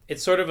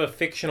 it's sort of a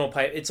fictional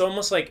pipe. It's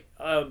almost like,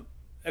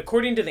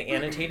 according to the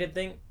annotated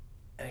thing,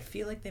 and I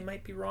feel like they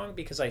might be wrong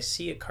because I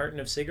see a carton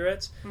of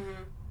cigarettes,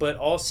 but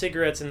all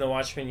cigarettes in the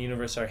Watchmen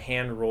universe are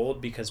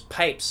hand-rolled because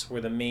pipes were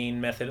the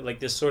main method. Like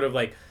this sort of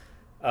like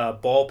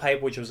ball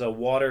pipe, which was a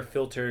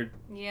water-filtered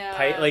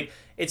pipe. Like,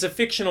 it's a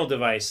fictional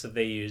device that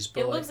they use.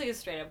 But it looks like a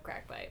straight-up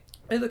crack pipe.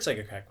 It looks like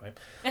a crack pipe.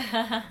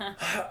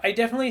 I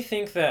definitely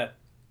think that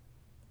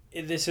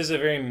this is a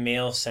very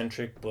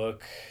male-centric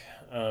book.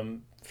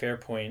 Fair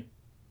point.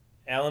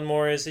 Alan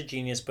Moore is a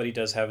genius, but he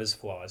does have his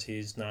flaws.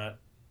 He's not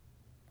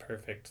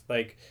perfect.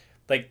 Like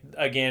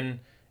again,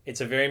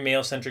 it's a very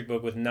male-centric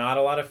book with not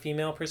a lot of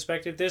female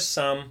perspective. There's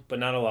some, but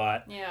not a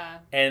lot. Yeah.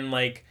 And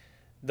like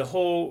the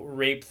whole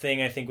rape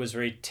thing, I think, was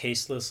very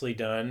tastelessly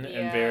done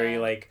and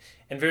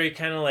very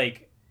kind of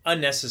like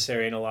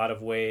unnecessary in a lot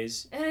of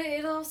ways. And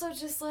it also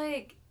just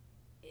like,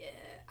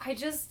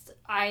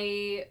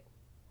 I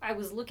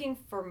was looking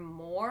for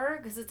more,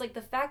 because it's like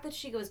the fact that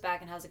she goes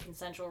back and has a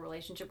consensual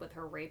relationship with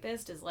her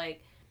rapist is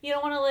like, you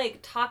don't want to like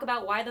talk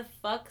about why the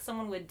fuck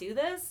someone would do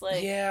this?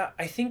 Like, yeah,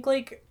 I think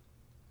like,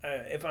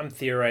 if I'm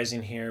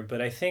theorizing here,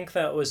 but I think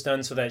that was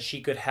done so that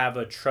she could have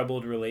a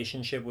troubled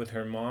relationship with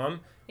her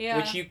mom,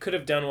 which you could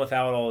have done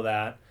without all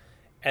that.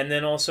 And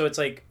then also it's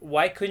like,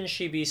 why couldn't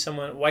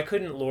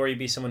Laurie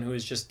be someone who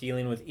is just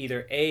dealing with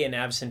either A, an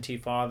absentee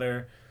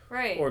father,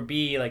 right, or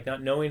B, like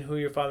not knowing who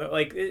your father,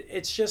 like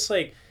it's just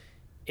like,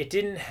 it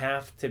didn't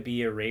have to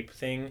be a rape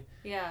thing.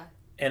 Yeah.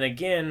 And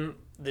again,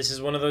 this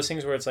is one of those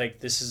things where it's like,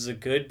 this is a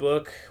good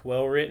book,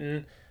 well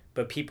written,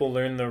 but people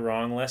learn the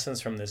wrong lessons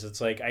from this. It's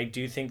like, I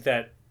do think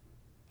that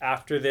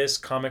after this,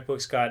 comic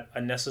books got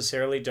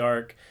unnecessarily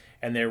dark,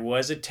 and there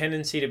was a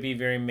tendency to be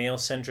very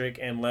male-centric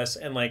and less,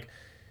 and like,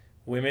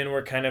 women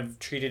were kind of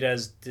treated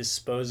as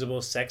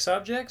disposable sex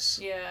objects.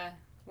 Yeah,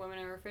 women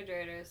in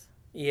refrigerators.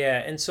 Yeah,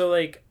 and so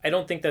like, I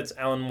don't think that's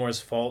Alan Moore's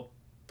fault,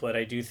 but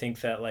I do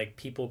think that like,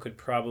 people could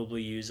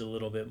probably use a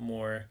little bit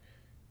more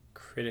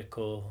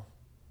critical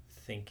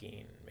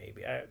thinking,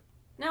 maybe.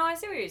 No, I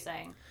see what you're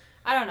saying.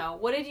 I don't know.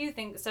 What did you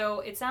think?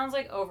 So it sounds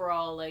like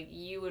overall, like,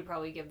 you would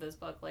probably give this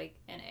book like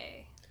an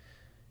A.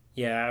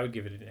 Yeah, I would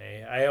give it an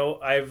A.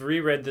 I've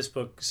reread this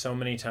book so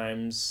many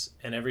times,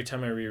 and every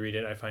time I reread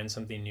it, I find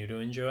something new to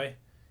enjoy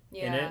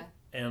in it.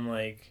 And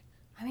like,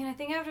 I mean, I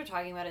think after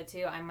talking about it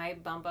too, I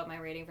might bump up my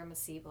rating from a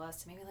C+ to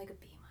maybe like a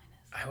B-.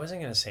 I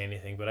wasn't going to say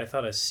anything, but I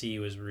thought a C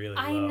was really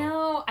low. I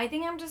know. I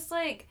think I'm just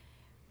like,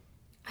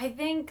 I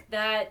think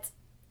that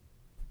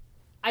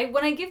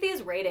when I give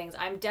these ratings,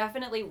 I'm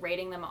definitely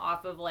rating them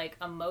off of like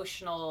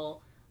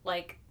emotional,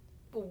 like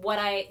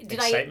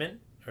excitement?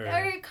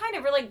 Or kind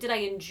of, or like, did I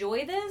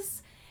enjoy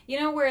this? You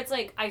know, where it's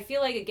like, I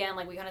feel like, again,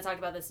 like we kind of talked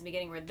about this in the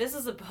beginning, where this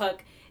is a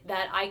book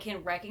that I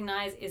can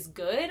recognize is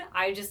good.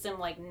 I just am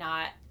like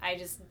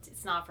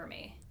it's not for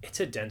me. It's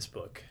a dense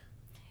book.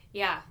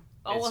 Yeah.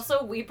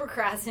 Also, we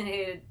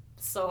procrastinated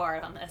so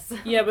hard on this.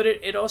 Yeah, but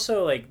it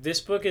also, like, this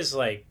book is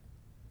like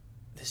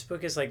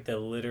the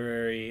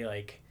literary,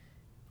 like,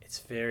 it's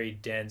very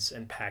dense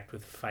and packed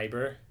with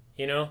fiber,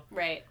 you know?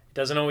 Right. It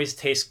doesn't always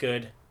taste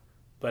good,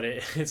 but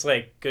it's,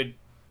 like, good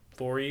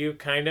for you,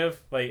 kind of.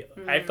 Like,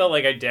 I felt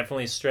like I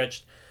definitely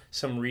stretched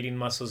some reading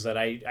muscles that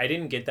I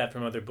didn't get that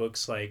from other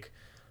books, like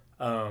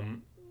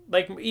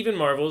even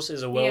Marvel's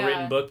is a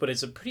well-written book, but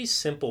it's a pretty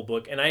simple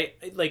book, and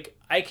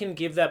I can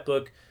give that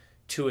book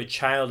to a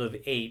child of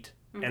 8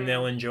 and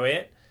they'll enjoy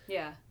it.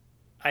 Yeah.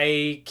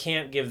 I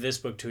can't give this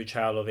book to a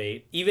child of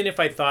 8, even if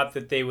I thought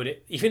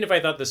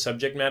the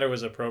subject matter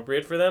was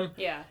appropriate for them.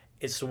 Yeah.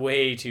 It's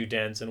way too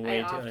dense and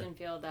way too... I often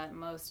feel that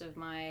most of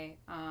my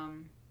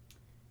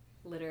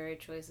literary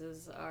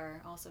choices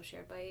are also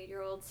shared by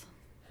 8-year-olds.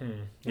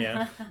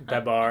 Yeah.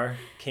 Babar,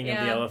 King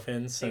of the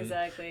Elephants, and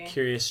exactly.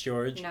 Curious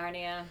George.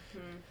 Narnia.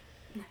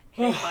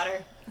 Harry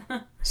Potter.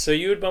 So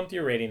you would bump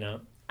your rating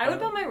up. I would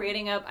bump my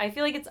rating up. I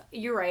feel like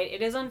you're right.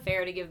 It is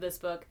unfair to give this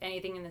book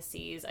anything in the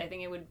C's. I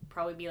think it would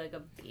probably be like a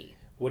B.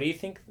 What do you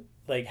think?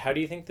 Like, how do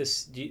you think the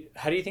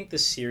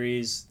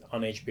series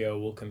on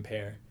HBO will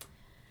compare?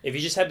 If you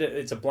just had to,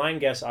 it's a blind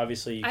guess.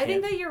 Obviously, you can't. I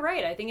think that you're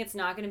right. I think it's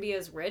not going to be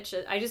as rich.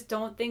 I just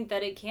don't think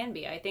that it can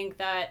be. I think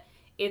that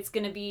it's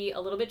going to be a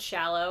little bit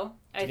shallow.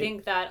 I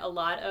think that a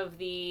lot of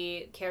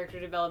the character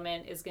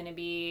development is going to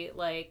be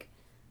like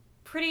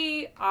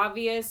pretty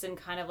obvious and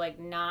kind of like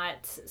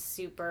not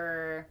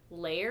super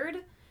layered.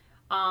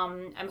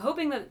 I'm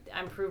hoping that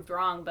I'm proved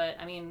wrong, but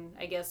I mean,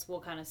 I guess we'll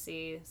kind of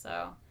see.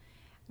 So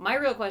my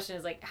real question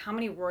is like, how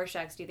many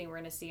Rorschachs do you think we're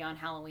going to see on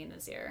Halloween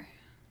this year?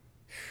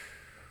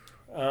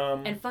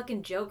 And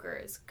fucking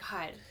Jokers.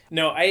 God.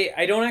 No,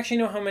 I don't actually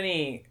know how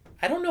many.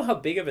 I don't know how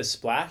big of a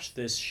splash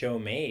this show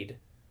made.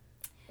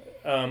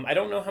 I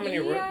don't know how many.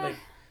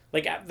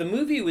 Like the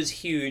movie was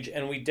huge,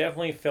 and we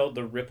definitely felt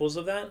the ripples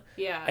of that.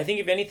 Yeah. I think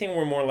if anything,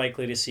 we're more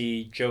likely to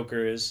see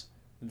Jokers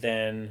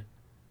than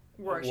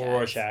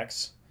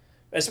Rorschachs.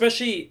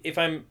 Especially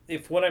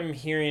if what I'm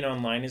hearing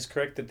online is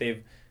correct, that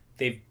they've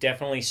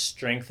definitely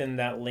strengthened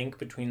that link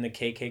between the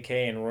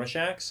KKK and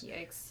Rorschachs.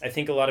 Yikes. I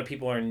think a lot of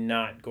people are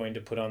not going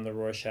to put on the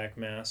Rorschach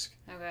mask.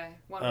 Okay,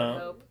 one would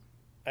hope.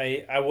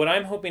 What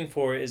I'm hoping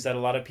for is that a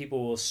lot of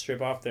people will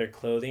strip off their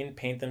clothing,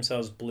 paint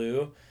themselves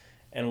blue,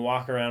 and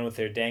walk around with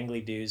their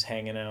dangly doos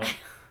hanging out.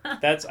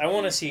 I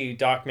want to see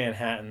Doc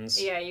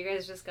Manhattans. Yeah, you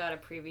guys just got a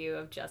preview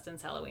of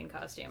Justin's Halloween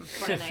costume,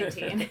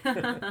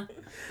 2019.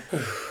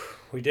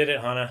 We did it,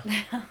 Hannah.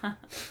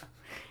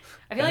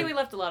 I feel like we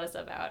left a lot of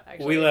stuff out,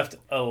 actually. We left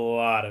a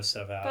lot of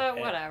stuff out. But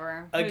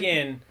whatever.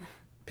 Again,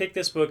 pick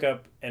this book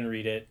up and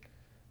read it.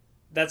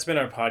 That's been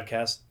our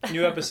podcast.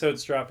 New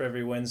episodes drop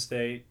every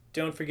Wednesday.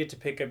 Don't forget to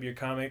pick up your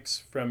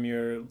comics from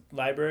your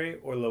library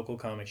or local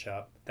comic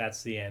shop.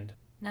 That's the end.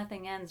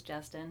 Nothing ends,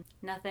 Justin.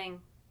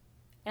 Nothing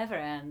ever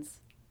ends.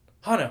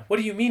 Hannah, what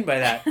do you mean by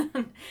that?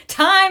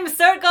 Time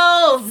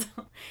circles!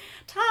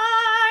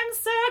 Time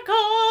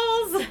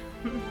circles!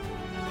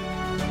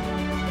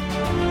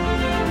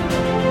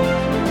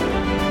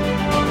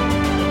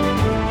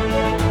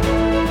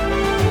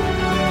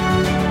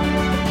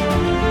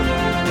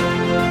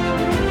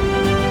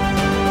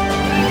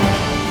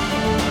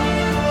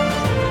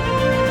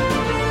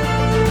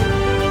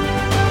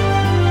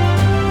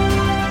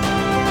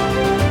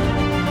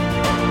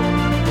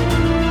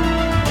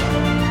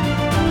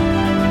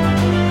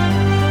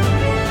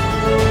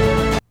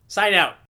 Night out.